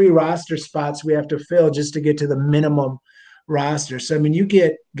 or 3 roster spots we have to fill just to get to the minimum roster. So I mean, you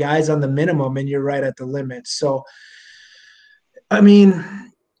get guys on the minimum, and you're right at the limit. So I mean,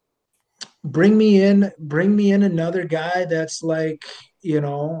 bring me in another guy that's like,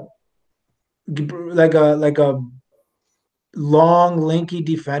 like a long, lanky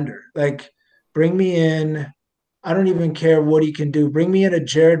defender. Like, bring me in. I don't even care what he can do. Bring me in a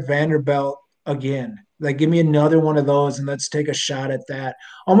Jared Vanderbilt again. Like, give me another one of those, and let's take a shot at that.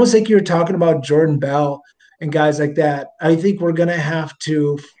 Almost like you were talking about Jordan Bell and guys like that. I think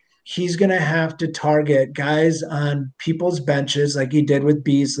he's going to have to target guys on people's benches like he did with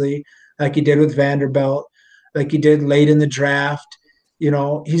Beasley, like he did with Vanderbilt, like he did late in the draft.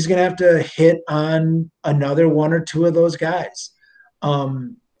 He's going to have to hit on another 1 or 2 of those guys.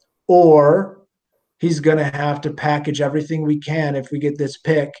 Or he's going to have to package everything we can if we get this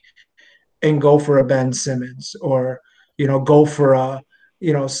pick and go for a Ben Simmons, or, go for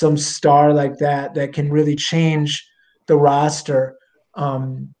some star like that can really change the roster.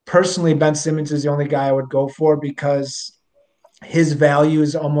 Personally, Ben Simmons is the only guy I would go for because his value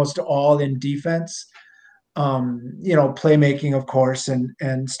is almost all in defense. Playmaking, of course,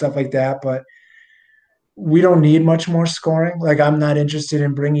 and stuff like that. But we don't need much more scoring. Like, I'm not interested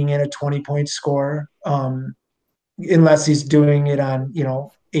in bringing in a 20-point scorer unless he's doing it on,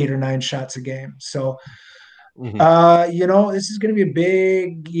 8 or 9 shots a game. So, this is going to be a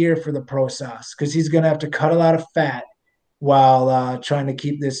big year for the Pro Sauce because he's going to have to cut a lot of fat while trying to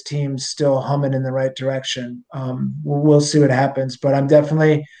keep this team still humming in the right direction. We'll see what happens. But I'm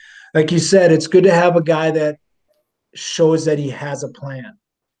definitely, like you said, it's good to have a guy that shows that he has a plan.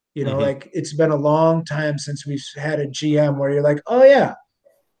 Like, it's been a long time since we've had a GM where you're like, oh yeah,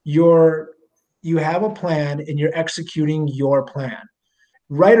 you have a plan and you're executing your plan.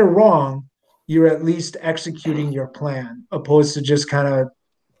 Right or wrong, you're at least executing your plan, opposed to just kind of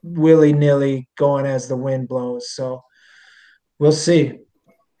willy-nilly going as the wind blows. So we'll see.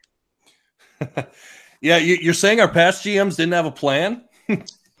 Yeah, you're saying our past GMs didn't have a plan?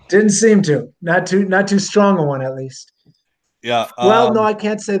 Didn't seem to. Not too strong a one, at least. Yeah. Well, no, I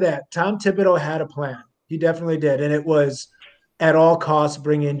can't say that. Tom Thibodeau had a plan. He definitely did, and it was at all costs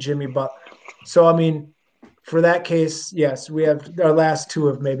bring in Jimmy Butler. So, I mean, for that case, yes, we have our last 2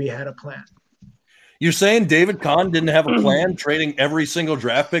 have maybe had a plan. You're saying David Kahn didn't have a plan trading every single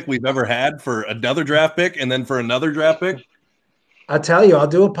draft pick we've ever had for another draft pick and then for another draft pick? I'll tell you, I'll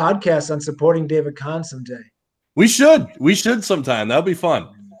do a podcast on supporting David Kahn someday. We should sometime. That'll be fun.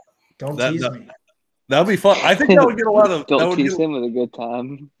 Don't tease me. That'll be fun. I think that would get a lot of. Don't tease him with a good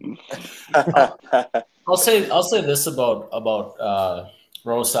time. I'll say this about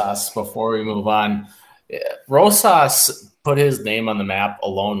Rosas before we move on. Rosas put his name on the map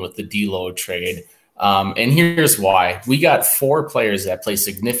alone with the D'Lo trade. And here's why. We got 4 players that play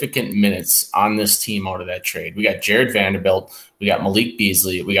significant minutes on this team out of that trade. We got Jared Vanderbilt, we got Malik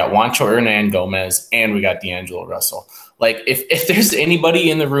Beasley, we got Juancho Hernangomez, and we got D'Angelo Russell. Like, if there's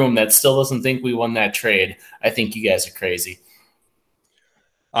anybody in the room that still doesn't think we won that trade, I think you guys are crazy.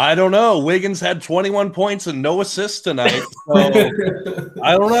 I don't know. Wiggins had 21 points and no assists tonight. So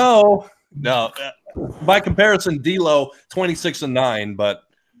I don't know. No, by comparison, D'Lo 26-9, but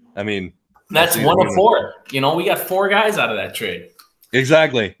I mean, that's 1 of 4. We got 4 guys out of that trade.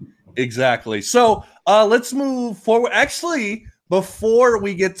 Exactly. So let's move forward. Actually, before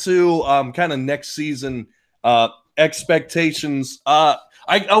we get to kind of next season expectations, I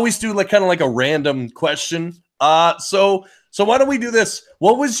always do like kind of like a random question. So why don't we do this?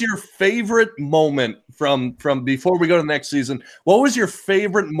 What was your favorite moment from before we go to the next season? What was your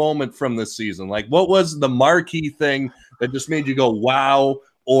favorite moment from this season? Like, what was the marquee thing that just made you go, wow,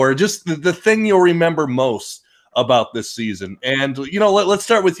 or just the thing you'll remember most about this season? And, let's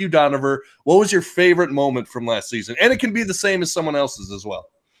start with you, Donovan. What was your favorite moment from last season? And it can be the same as someone else's as well.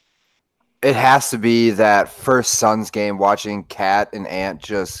 It has to be that first Suns game, watching Cat and Ant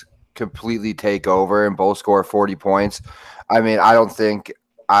just completely take over and both score 40 points. I mean, I don't think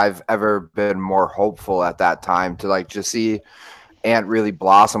I've ever been more hopeful at that time to like just see Ant really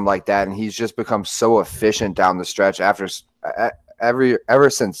blossom like that. And he's just become so efficient down the stretch ever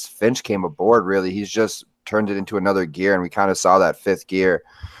since Finch came aboard. Really, he's just turned it into another gear, and we kind of saw that 5th gear.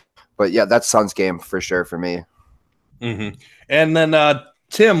 But yeah, that's Suns game for sure for me. Mm-hmm. And then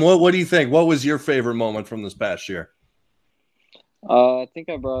Tim, what do you think? What was your favorite moment from this past year? I think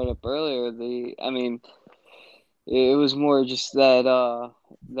I brought it up earlier. It was more just that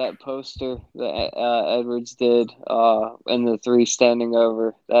poster that Edwards did and the 3 standing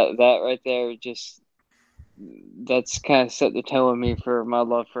over. That right there just that's kind of set the tone with me for my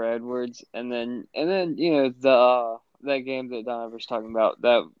love for Edwards. And then the that game that Donover's talking about,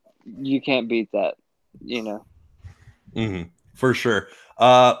 that you can't beat that. For sure.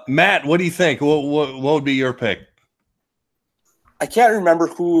 Matt, what do you think? What would be your pick? I can't remember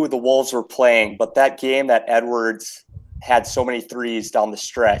who the Wolves were playing, but that game that Edwards had so many threes down the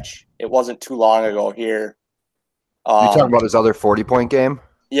stretch, it wasn't too long ago here. You talking about his other 40-point game?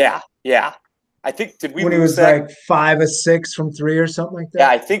 Yeah. I think when he was like 5 of 6 from 3 or something like that? Yeah,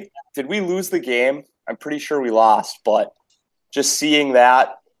 I think did we lose the game? I'm pretty sure we lost, but just seeing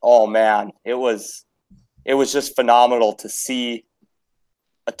that, oh man, it was just phenomenal to see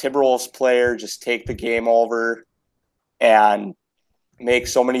a Timberwolves player just take the game over and make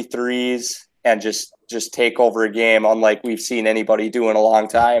so many threes and just take over a game unlike we've seen anybody do in a long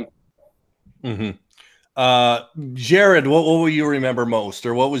time. Jared, what will you remember most,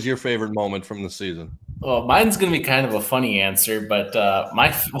 or what was your favorite moment from the season? Well, mine's going to be kind of a funny answer, but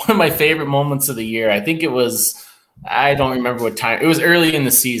one of my favorite moments of the year, I think it was, I don't remember what time, it was early in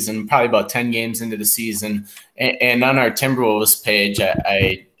the season, probably about 10 games into the season, and on our Timberwolves page,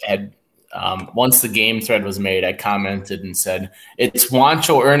 I had once the game thread was made, I commented and said, it's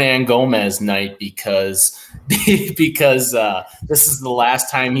Juancho Hernangomez night because this is the last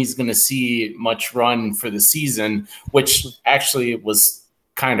time he's going to see much run for the season, which actually was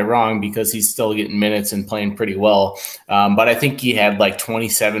kind of wrong because he's still getting minutes and playing pretty well. But I think he had like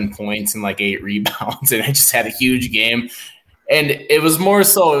 27 points and like 8 rebounds, and I just had a huge game. And it was more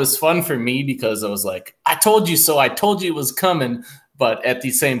so, it was fun for me because I was like, I told you so. I told you it was coming. But at the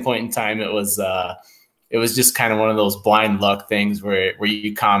same point in time, it was just kind of one of those blind luck things where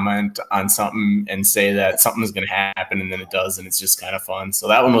you comment on something and say that something's going to happen, and then it does, and it's just kind of fun. So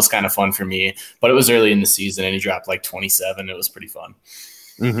that one was kind of fun for me. But it was early in the season, and he dropped like 27. It was pretty fun.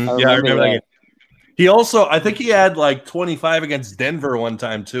 Yeah, I remember that. He also, I think he had like 25 against Denver one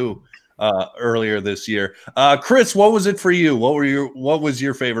time too, earlier this year. Chris, what was it for you? What was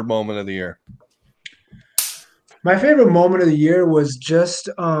your favorite moment of the year? My favorite moment of the year was just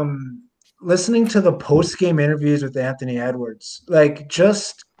listening to the post-game interviews with Anthony Edwards. Like,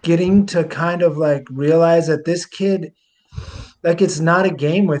 just getting to kind of like realize that this kid, like, it's not a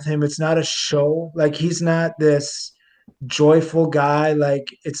game with him. It's not a show. Like, he's not this joyful guy. Like,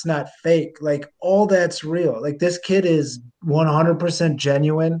 it's not fake. Like, all that's real. Like, this kid is 100%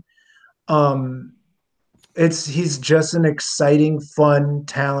 genuine. He's just an exciting, fun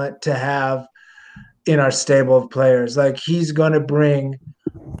talent to have in our stable of players. Like, he's going to bring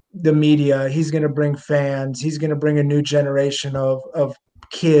the media, he's going to bring fans, he's going to bring a new generation of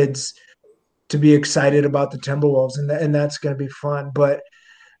kids to be excited about the Timberwolves, and that's going to be fun. But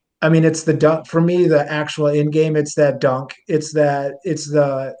I mean, it's the dunk for me, the actual in game. It's that dunk. It's the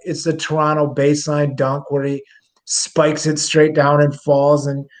Toronto baseline dunk where he spikes it straight down and falls,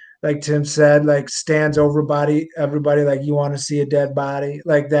 and like Tim said, like stands over everybody like you want to see a dead body.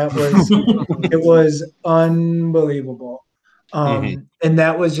 Like that was it was unbelievable. And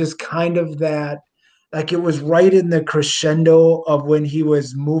that was just kind of that, like it was right in the crescendo of when he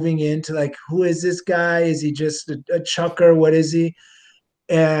was moving into like, who is this guy? Is he just a chucker? What is he?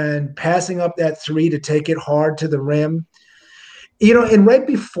 And passing up that 3 to take it hard to the rim. And right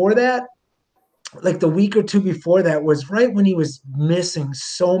before that, like the week or two before that was right when he was missing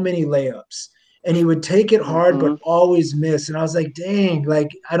so many layups, and he would take it hard, but always miss. And I was like, dang, like,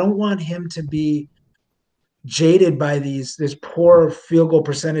 I don't want him to be jaded by this poor field goal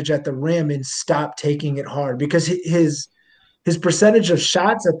percentage at the rim and stop taking it hard, because his percentage of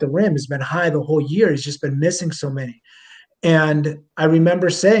shots at the rim has been high the whole year. He's just been missing so many. And I remember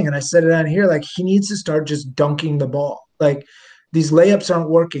saying, and I said it on here, like, he needs to start just dunking the ball. Like, these layups aren't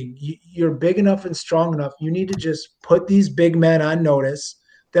working. You're big enough and strong enough. You need to just put these big men on notice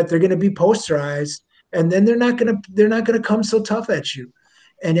that they're going to be posterized, and then they're not going to come so tough at you.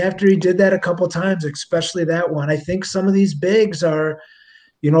 And after he did that a couple of times, especially that one, I think some of these bigs are,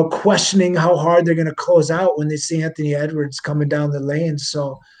 questioning how hard they're going to close out when they see Anthony Edwards coming down the lane.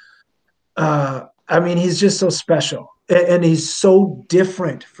 So, I mean, he's just so special, and he's so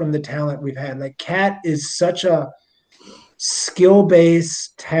different from the talent we've had. Like, Cat is such a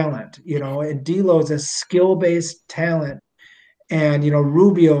skill-based talent, and D'Lo's a skill-based talent, and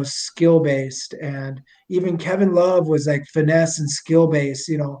Rubio's skill-based, and even Kevin Love was like finesse and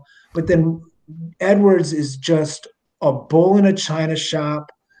skill-based, but then Edwards is just a bull in a china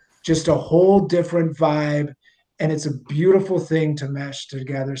shop, just a whole different vibe, and it's a beautiful thing to mesh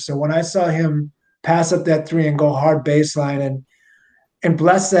together. So when I saw him pass up that 3 and go hard baseline, and And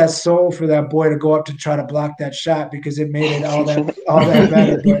bless that soul for that boy to go up to try to block that shot because it made it all that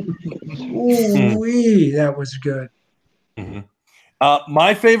better. But ooh-wee, that was good. Mm-hmm.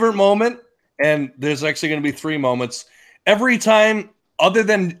 My favorite moment, and there's actually going to be 3 moments. Every time, other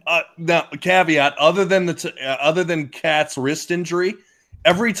than the caveat, other than Cat's wrist injury,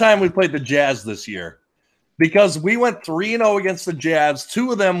 every time we played the Jazz this year, because we went 3-0 against the Jazz.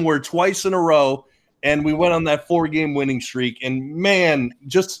 2 of them were twice in a row, and we went on that 4-game winning streak. And man,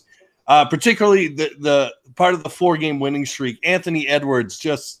 just particularly the part of the 4-game winning streak, Anthony Edwards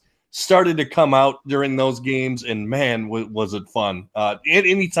just started to come out during those games, and man, was it fun.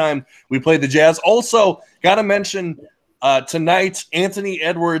 Anytime we played the Jazz. Also, got to mention tonight, Anthony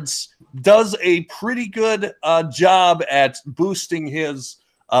Edwards does a pretty good job at boosting his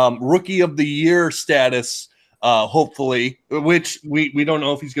Rookie of the Year status, hopefully, which we don't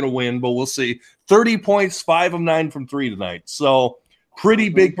know if he's going to win, but we'll see. 30 points, 5 of 9 from 3 tonight. So pretty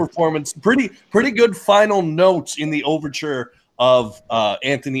big performance, pretty good final notes in the overture of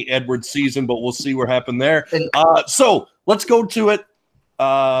Anthony Edwards' season, but we'll see what happened there. So let's go to it.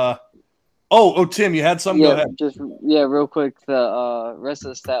 Tim, you had something? Yeah, go ahead. Real quick. The rest of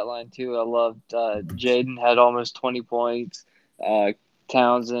the stat line too. I loved Jaden had almost 20 points.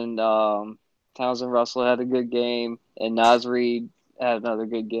 Townsend Russell had a good game, and Naz Reid had another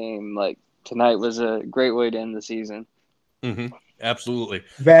good game. Like tonight was a great way to end the season. Mm-hmm. Absolutely.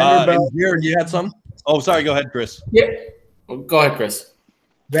 Vanderbilt. Jared, you had some? Oh, sorry. Go ahead, Chris. Yeah. Go ahead, Chris.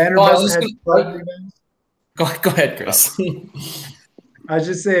 Vanderbilt had 12 rebounds. Go ahead, Chris. I was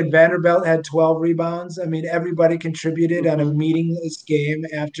just saying Vanderbilt had 12 rebounds. I mean, everybody contributed on a meaningless game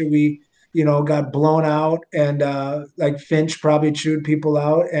after we, got blown out, and like Finch probably chewed people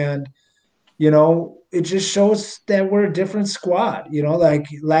out. And, it just shows that we're a different squad, like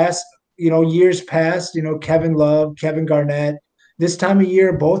years past, Kevin Love, Kevin Garnett. This time of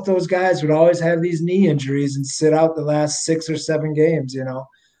year, both those guys would always have these knee injuries and sit out the last 6 or 7 games,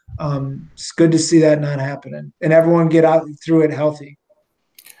 It's good to see that not happening and everyone get out through it healthy.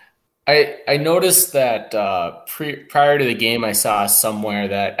 I noticed that prior to the game, I saw somewhere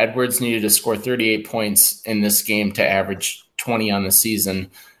that Edwards needed to score 38 points in this game to average 20 on the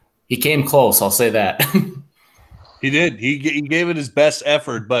season. He came close, I'll say that. He did. He gave it his best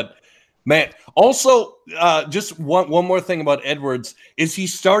effort, but man, also just one more thing about Edwards is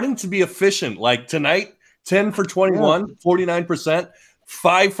he's starting to be efficient. Like tonight, 10 for 21, 49%.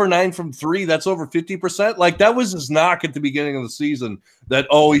 5 for 9 from 3. That's over 50%. Like that was his knock at the beginning of the season that,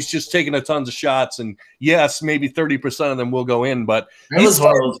 he's just taking a tons of shots. And yes, maybe 30% of them will go in, but he was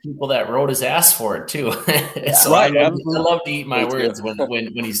one of those people that wrote his ass for it too. So right. I love to eat my words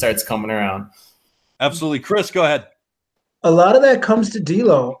when he starts coming around. Absolutely. Chris, go ahead. A lot of that comes to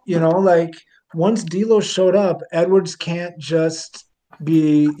D'Lo, like once D'Lo showed up, Edwards can't just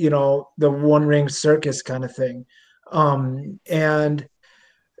be, the one ring circus kind of thing. And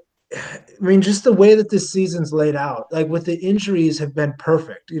I mean, just the way that this season's laid out, like with the injuries have been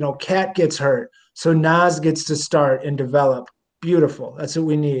perfect. Cat gets hurt, so Naz gets to start and develop. Beautiful. That's what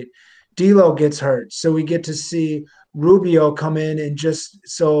we need. D'Lo gets hurt, so we get to see Rubio come in and just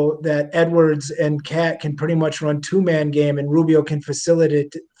so that Edwards and Cat can pretty much run 2-man game, and Rubio can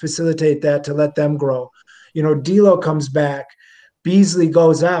facilitate that to let them grow. D'Lo comes back. Beasley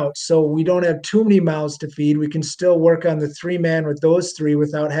goes out, so we don't have too many mouths to feed. We can still work on the 3-man with those 3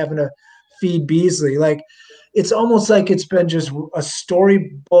 without having to feed Beasley. Like it's almost like it's been just a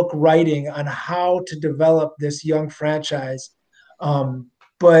storybook writing on how to develop this young franchise.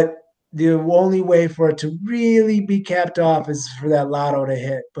 But the only way for it to really be capped off is for that lotto to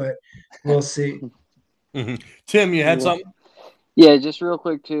hit, but we'll see. Mm-hmm. Tim, you had something? Yeah, just real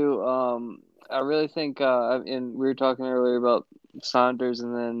quick too. I really think, and we were talking earlier about Saunders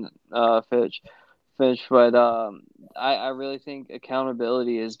and then Finch, but I really think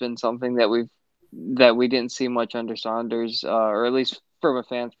accountability has been something that we didn't see much under Saunders, or at least from a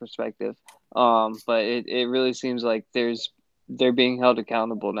fan's perspective. But it really seems like they're being held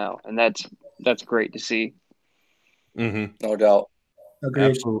accountable now, and that's great to see. Mm-hmm. No doubt.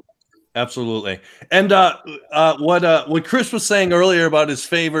 Agreed. Absolutely. And what Chris was saying earlier about his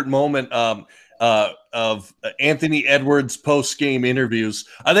favorite moment of Anthony Edwards post-game interviews,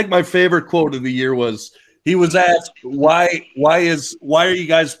 I think my favorite quote of the year was he was asked why are you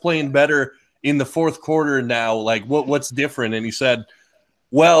guys playing better in the fourth quarter now? Like what's different? And he said,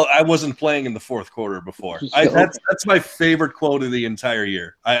 well, I wasn't playing in the fourth quarter before. That's my favorite quote of the entire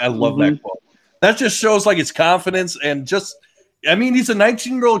year. I love that quote. That just shows like his confidence and just, I mean, he's a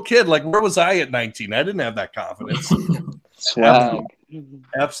 19-year-old kid. Like, where was I at 19? I didn't have that confidence. Swag.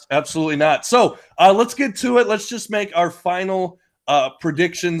 Absolutely not. So let's get to it. Let's just make our final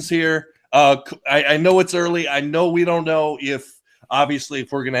predictions here. I know it's early. I know we don't know if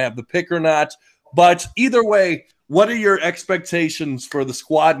we're going to have the pick or not. But either way, what are your expectations for the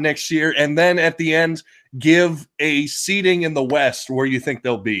squad next year? And then at the end, give a seeding in the West where you think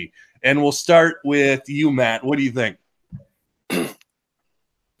they'll be. And we'll start with you, Matt. What do you think?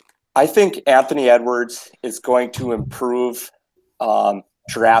 I think Anthony Edwards is going to improve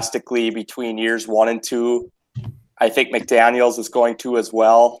drastically between years 1 and 2. I think McDaniels is going to as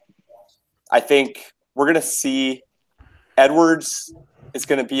well. I think we're going to see Edwards is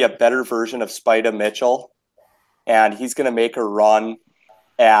going to be a better version of Spida Mitchell, and he's going to make a run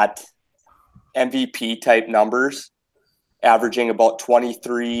at MVP type numbers, averaging about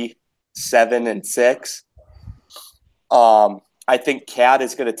 23, 7, and 6. I think Cat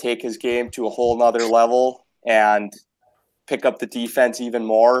is going to take his game to a whole nother level and pick up the defense even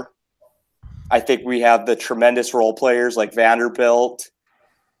more. I think we have the tremendous role players like Vanderbilt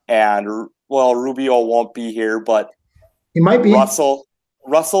and, well, Rubio won't be here, but he might be.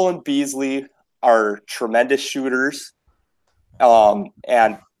 Russell and Beasley are tremendous shooters.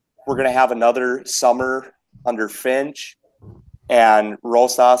 And we're going to have another summer under Finch, and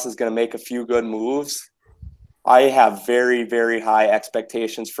Rosas is going to make a few good moves. I have very, very high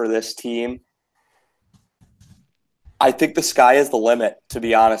expectations for this team. I think the sky is the limit, to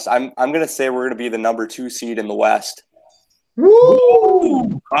be honest. I'm going to say we're going to be the number 2 seed in the West.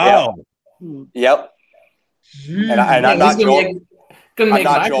 Woo! Wow. Yep. And I'm not joking. Gonna make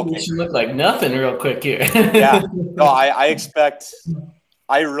my prediction look like nothing real quick here. Yeah. No, I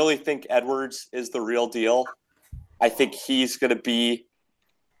really think Edwards is the real deal. I think he's going to be,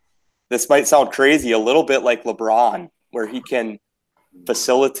 this might sound crazy, a little bit like LeBron, where he can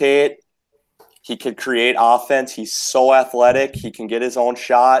facilitate, he can create offense. He's so athletic. He can get his own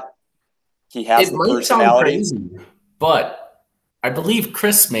shot. He has the personality. Sound crazy, but I believe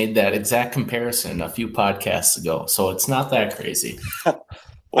Chris made that exact comparison a few podcasts ago, so it's not that crazy.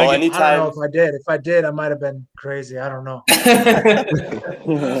 Well, anytime. I don't know if I did. If I did, I might have been crazy. I don't know.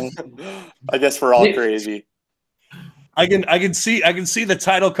 I guess we're all crazy. I can see the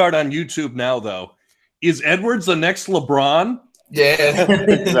title card on YouTube now, though. Is Edwards the next LeBron? Yeah,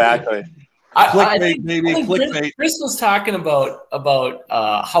 exactly. Clickbait, maybe clickbait. Chris was talking about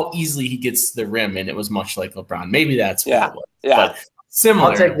how easily he gets to the rim, and it was much like LeBron. Maybe that's what it was. Yeah, but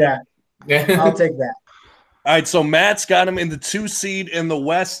similar. I'll take that. I'll take that. All right, so Matt's got him in the 2 seed in the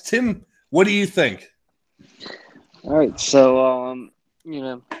West. Tim, what do you think? All right, so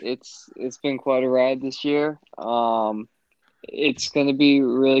it's been quite a ride this year. It's going to be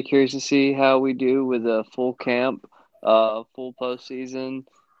really curious to see how we do with a full camp, full postseason,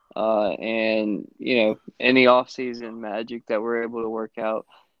 and any off-season magic that we're able to work out.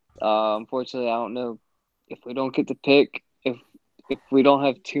 Unfortunately, I don't know if we don't get the pick, if we don't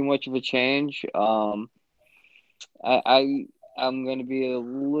have too much of a change. I'm going to be a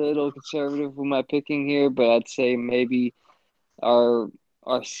little conservative with my picking here, but I'd say maybe our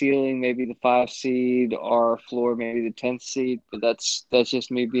ceiling, maybe the 5 seed, our floor, maybe the 10th seed. But that's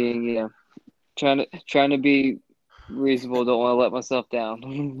just me being, trying to be reasonable. Don't want to let myself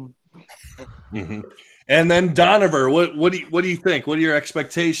down. Mm-hmm. And then Donovan, what do you think? What are your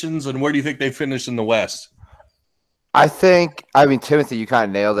expectations, and where do you think they finish in the West? Timothy, you kind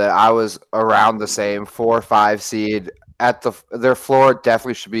of nailed it. I was around the same 4 or 5 seed. Their floor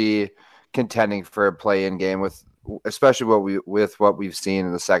definitely should be contending for a play-in game especially what we've seen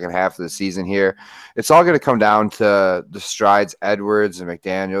in the second half of the season here. It's all going to come down to the strides Edwards and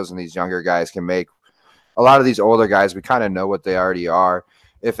McDaniels and these younger guys can make. A lot of these older guys, we kind of know what they already are.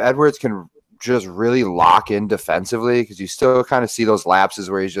 If Edwards can just really lock in defensively, because you still kind of see those lapses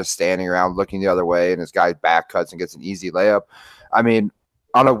where he's just standing around looking the other way and his guy back cuts and gets an easy layup. I mean,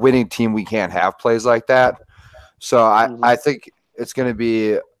 on a winning team, we can't have plays like that. So I think it's going to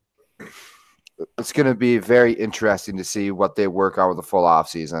be very interesting to see what they work on with the full off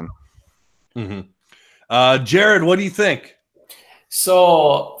season. Mm-hmm. Jared, what do you think?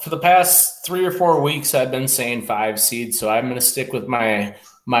 So for the past 3 or 4 weeks, I've been saying 5 seed. So I'm going to stick with my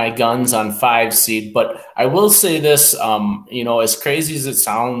guns on 5 seed. But I will say this, as crazy as it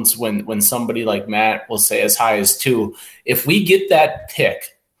sounds when somebody like Matt will say as high as 2, if we get that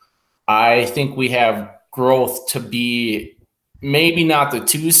pick, I think we have growth to be maybe not the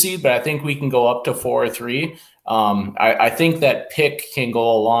 2 seed, but I think we can go up to 4 or 3. I think that pick can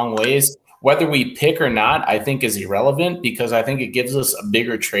go a long ways. Whether we pick or not, I think is irrelevant, because I think it gives us a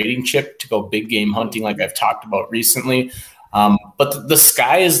bigger trading chip to go big game hunting like I've talked about recently. But the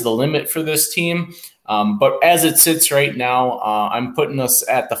sky is the limit for this team. But as it sits right now, I'm putting us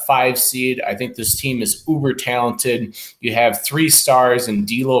at the 5 seed. I think this team is uber talented. You have 3 stars in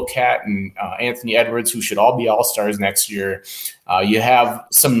D'Lo, Cat, and Anthony Edwards, who should all be all-stars next year. You have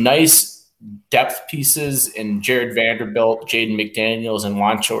some nice depth pieces in Jared Vanderbilt, Jaden McDaniels, and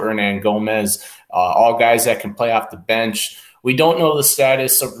Juancho Hernan Gomez, all guys that can play off the bench. We don't know the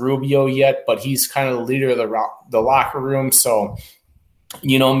status of Rubio yet, but he's kind of the leader of the locker room. So,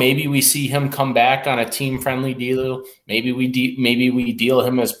 maybe we see him come back on a team-friendly deal. Maybe we deal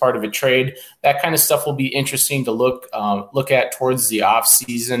him as part of a trade. That kind of stuff will be interesting to look at towards the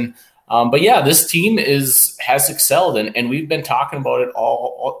offseason. But yeah, this team has excelled, and we've been talking about it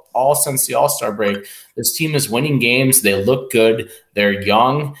all since the All-Star break. This team is winning games. They look good. They're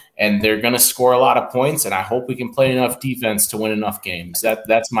young, and they're going to score a lot of points. And I hope we can play enough defense to win enough games.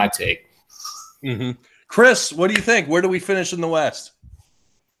 That's my take. Mm-hmm. Chris, what do you think? Where do we finish in the West?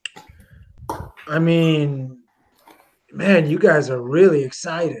 I mean, man, you guys are really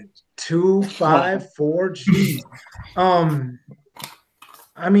excited. 2, 5, 4, geez.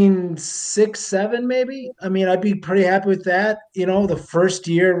 I mean, 6, 7, maybe. I mean, I'd be pretty happy with that. The first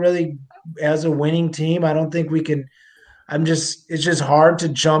year really as a winning team, I don't think we can. It's just hard to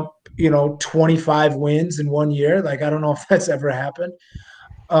jump, 25 wins in 1 year. Like, I don't know if that's ever happened.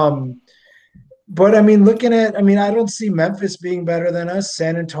 But I mean, I don't see Memphis being better than us.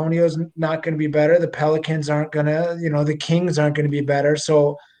 San Antonio's not going to be better. The Pelicans aren't going to, the Kings aren't going to be better.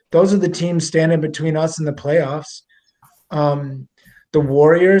 So those are the teams standing between us and the playoffs. The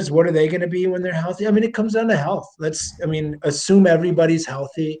Warriors, what are they going to be when they're healthy? I mean, it comes down to health. Assume everybody's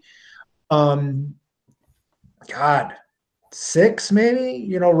healthy. God, 6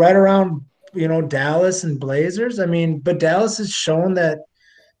 maybe, right around, Dallas and Blazers. I mean, but Dallas has shown that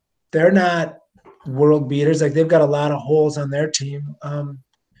they're not world beaters. Like, they've got a lot of holes on their team. I'm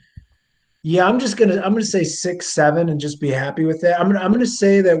gonna say 6, 7 and just be happy with that. I'm gonna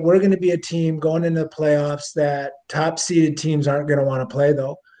say that we're gonna be a team going into the playoffs that top seeded teams aren't gonna want to play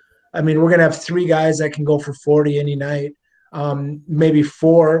though. I mean, we're gonna have 3 guys that can go for 40 any night, maybe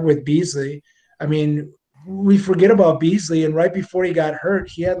 4 with Beasley. I mean, we forget about Beasley, and right before he got hurt,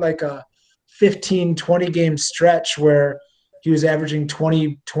 he had like a 15, 20 game stretch where he was averaging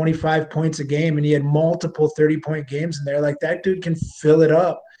 20, 25 points a game, and he had multiple 30-point games in there. Like, that dude can fill it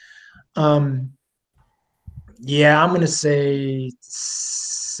up. I'm gonna say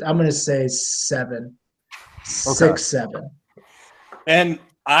 7, 6, 7. And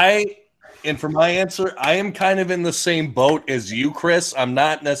for my answer, I am kind of in the same boat as you, Chris. I'm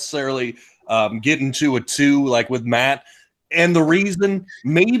not necessarily getting to a 2 like with Matt. And the reason,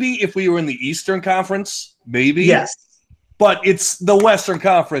 maybe if we were in the Eastern Conference, maybe. Yes. But it's the Western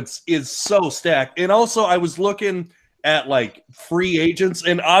Conference is so stacked. And also, I was looking at like free agents,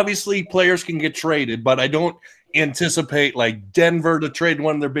 and obviously players can get traded, but I don't anticipate like Denver to trade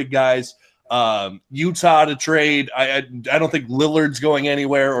one of their big guys, Utah to trade. I don't think Lillard's going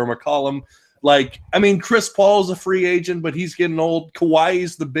anywhere, or McCollum. Chris Paul's a free agent, but he's getting old.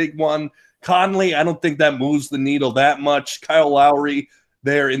 Kawhi's the big one. Conley, I don't think that moves the needle that much. Kyle Lowry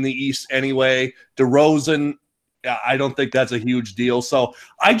there in the East anyway. DeRozan, I don't think that's a huge deal. So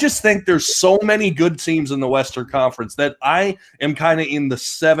I just think there's so many good teams in the Western Conference that I am kind of in the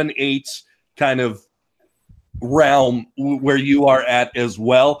 7-8 kind of realm where you are at as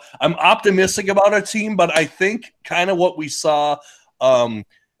well. I'm optimistic about our team, but I think kind of what we saw kind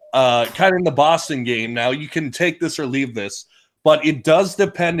of in the Boston game. Now, you can take this or leave this, but it does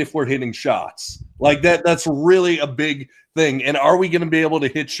depend if we're hitting shots. Like that's really a big thing. And are we going to be able to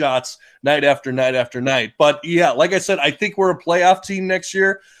hit shots night after night after night? But yeah, like I said, I think we're a playoff team next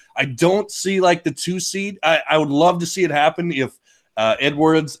year. I don't see like the 2 seed. I would love to see it happen if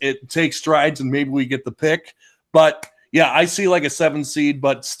Edwards takes strides and maybe we get the pick. But yeah, I see like a 7 seed.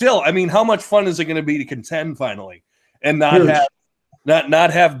 But still, I mean, how much fun is it going to be to contend finally and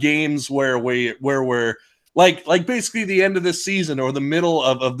not have games where we're like basically the end of this season or the middle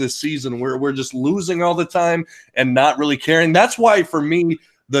of this season where we're just losing all the time and not really caring. That's why for me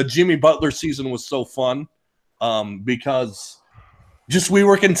the Jimmy Butler season was so fun, because just we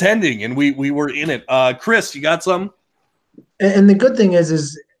were contending and we were in it. Chris, you got some? And the good thing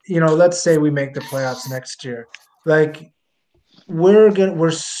is let's say we make the playoffs next year. Like, we're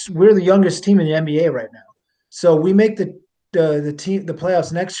the youngest team in the NBA right now. So we make the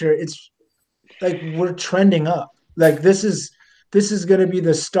playoffs next year. It's like we're trending up. Like, this is going to be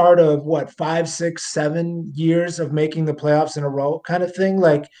the start of what, 5, 6, 7 years of making the playoffs in a row kind of thing.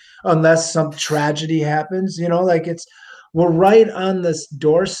 Like, unless some tragedy happens, we're right on this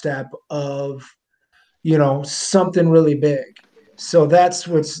doorstep of, something really big. So that's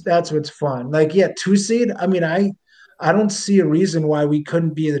what's fun. Like, yeah, 2 seed. I mean, I don't see a reason why we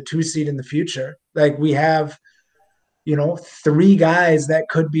couldn't be the 2 seed in the future. Like we have, 3 guys that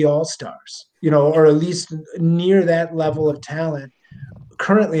could be all-stars, or at least near that level of talent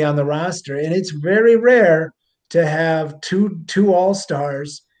currently on the roster. And it's very rare to have two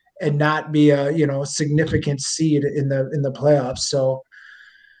all-stars and not be a, significant seed in the playoffs. So,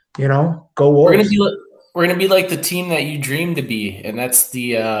 go Wolves. We're gonna be like the team that you dreamed to be, and that's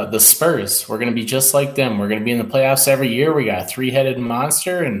the Spurs. We're gonna be just like them. We're gonna be in the playoffs every year. We got a 3-headed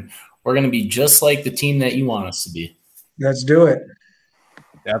monster, and we're gonna be just like the team that you want us to be. Let's do it.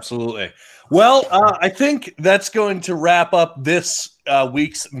 Absolutely. Well, I think that's going to wrap up this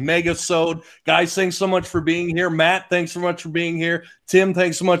week's Megasode. Guys, thanks so much for being here. Matt, thanks so much for being here. Tim,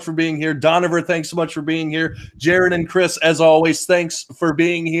 thanks so much for being here. Donovan, thanks so much for being here. Jared and Chris, as always, thanks for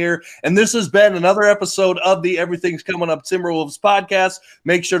being here. And this has been another episode of the Everything's Coming Up Timberwolves podcast.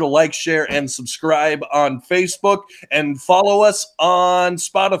 Make sure to like, share, and subscribe on Facebook and follow us on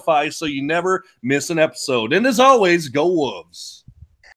Spotify so you never miss an episode. And as always, go Wolves.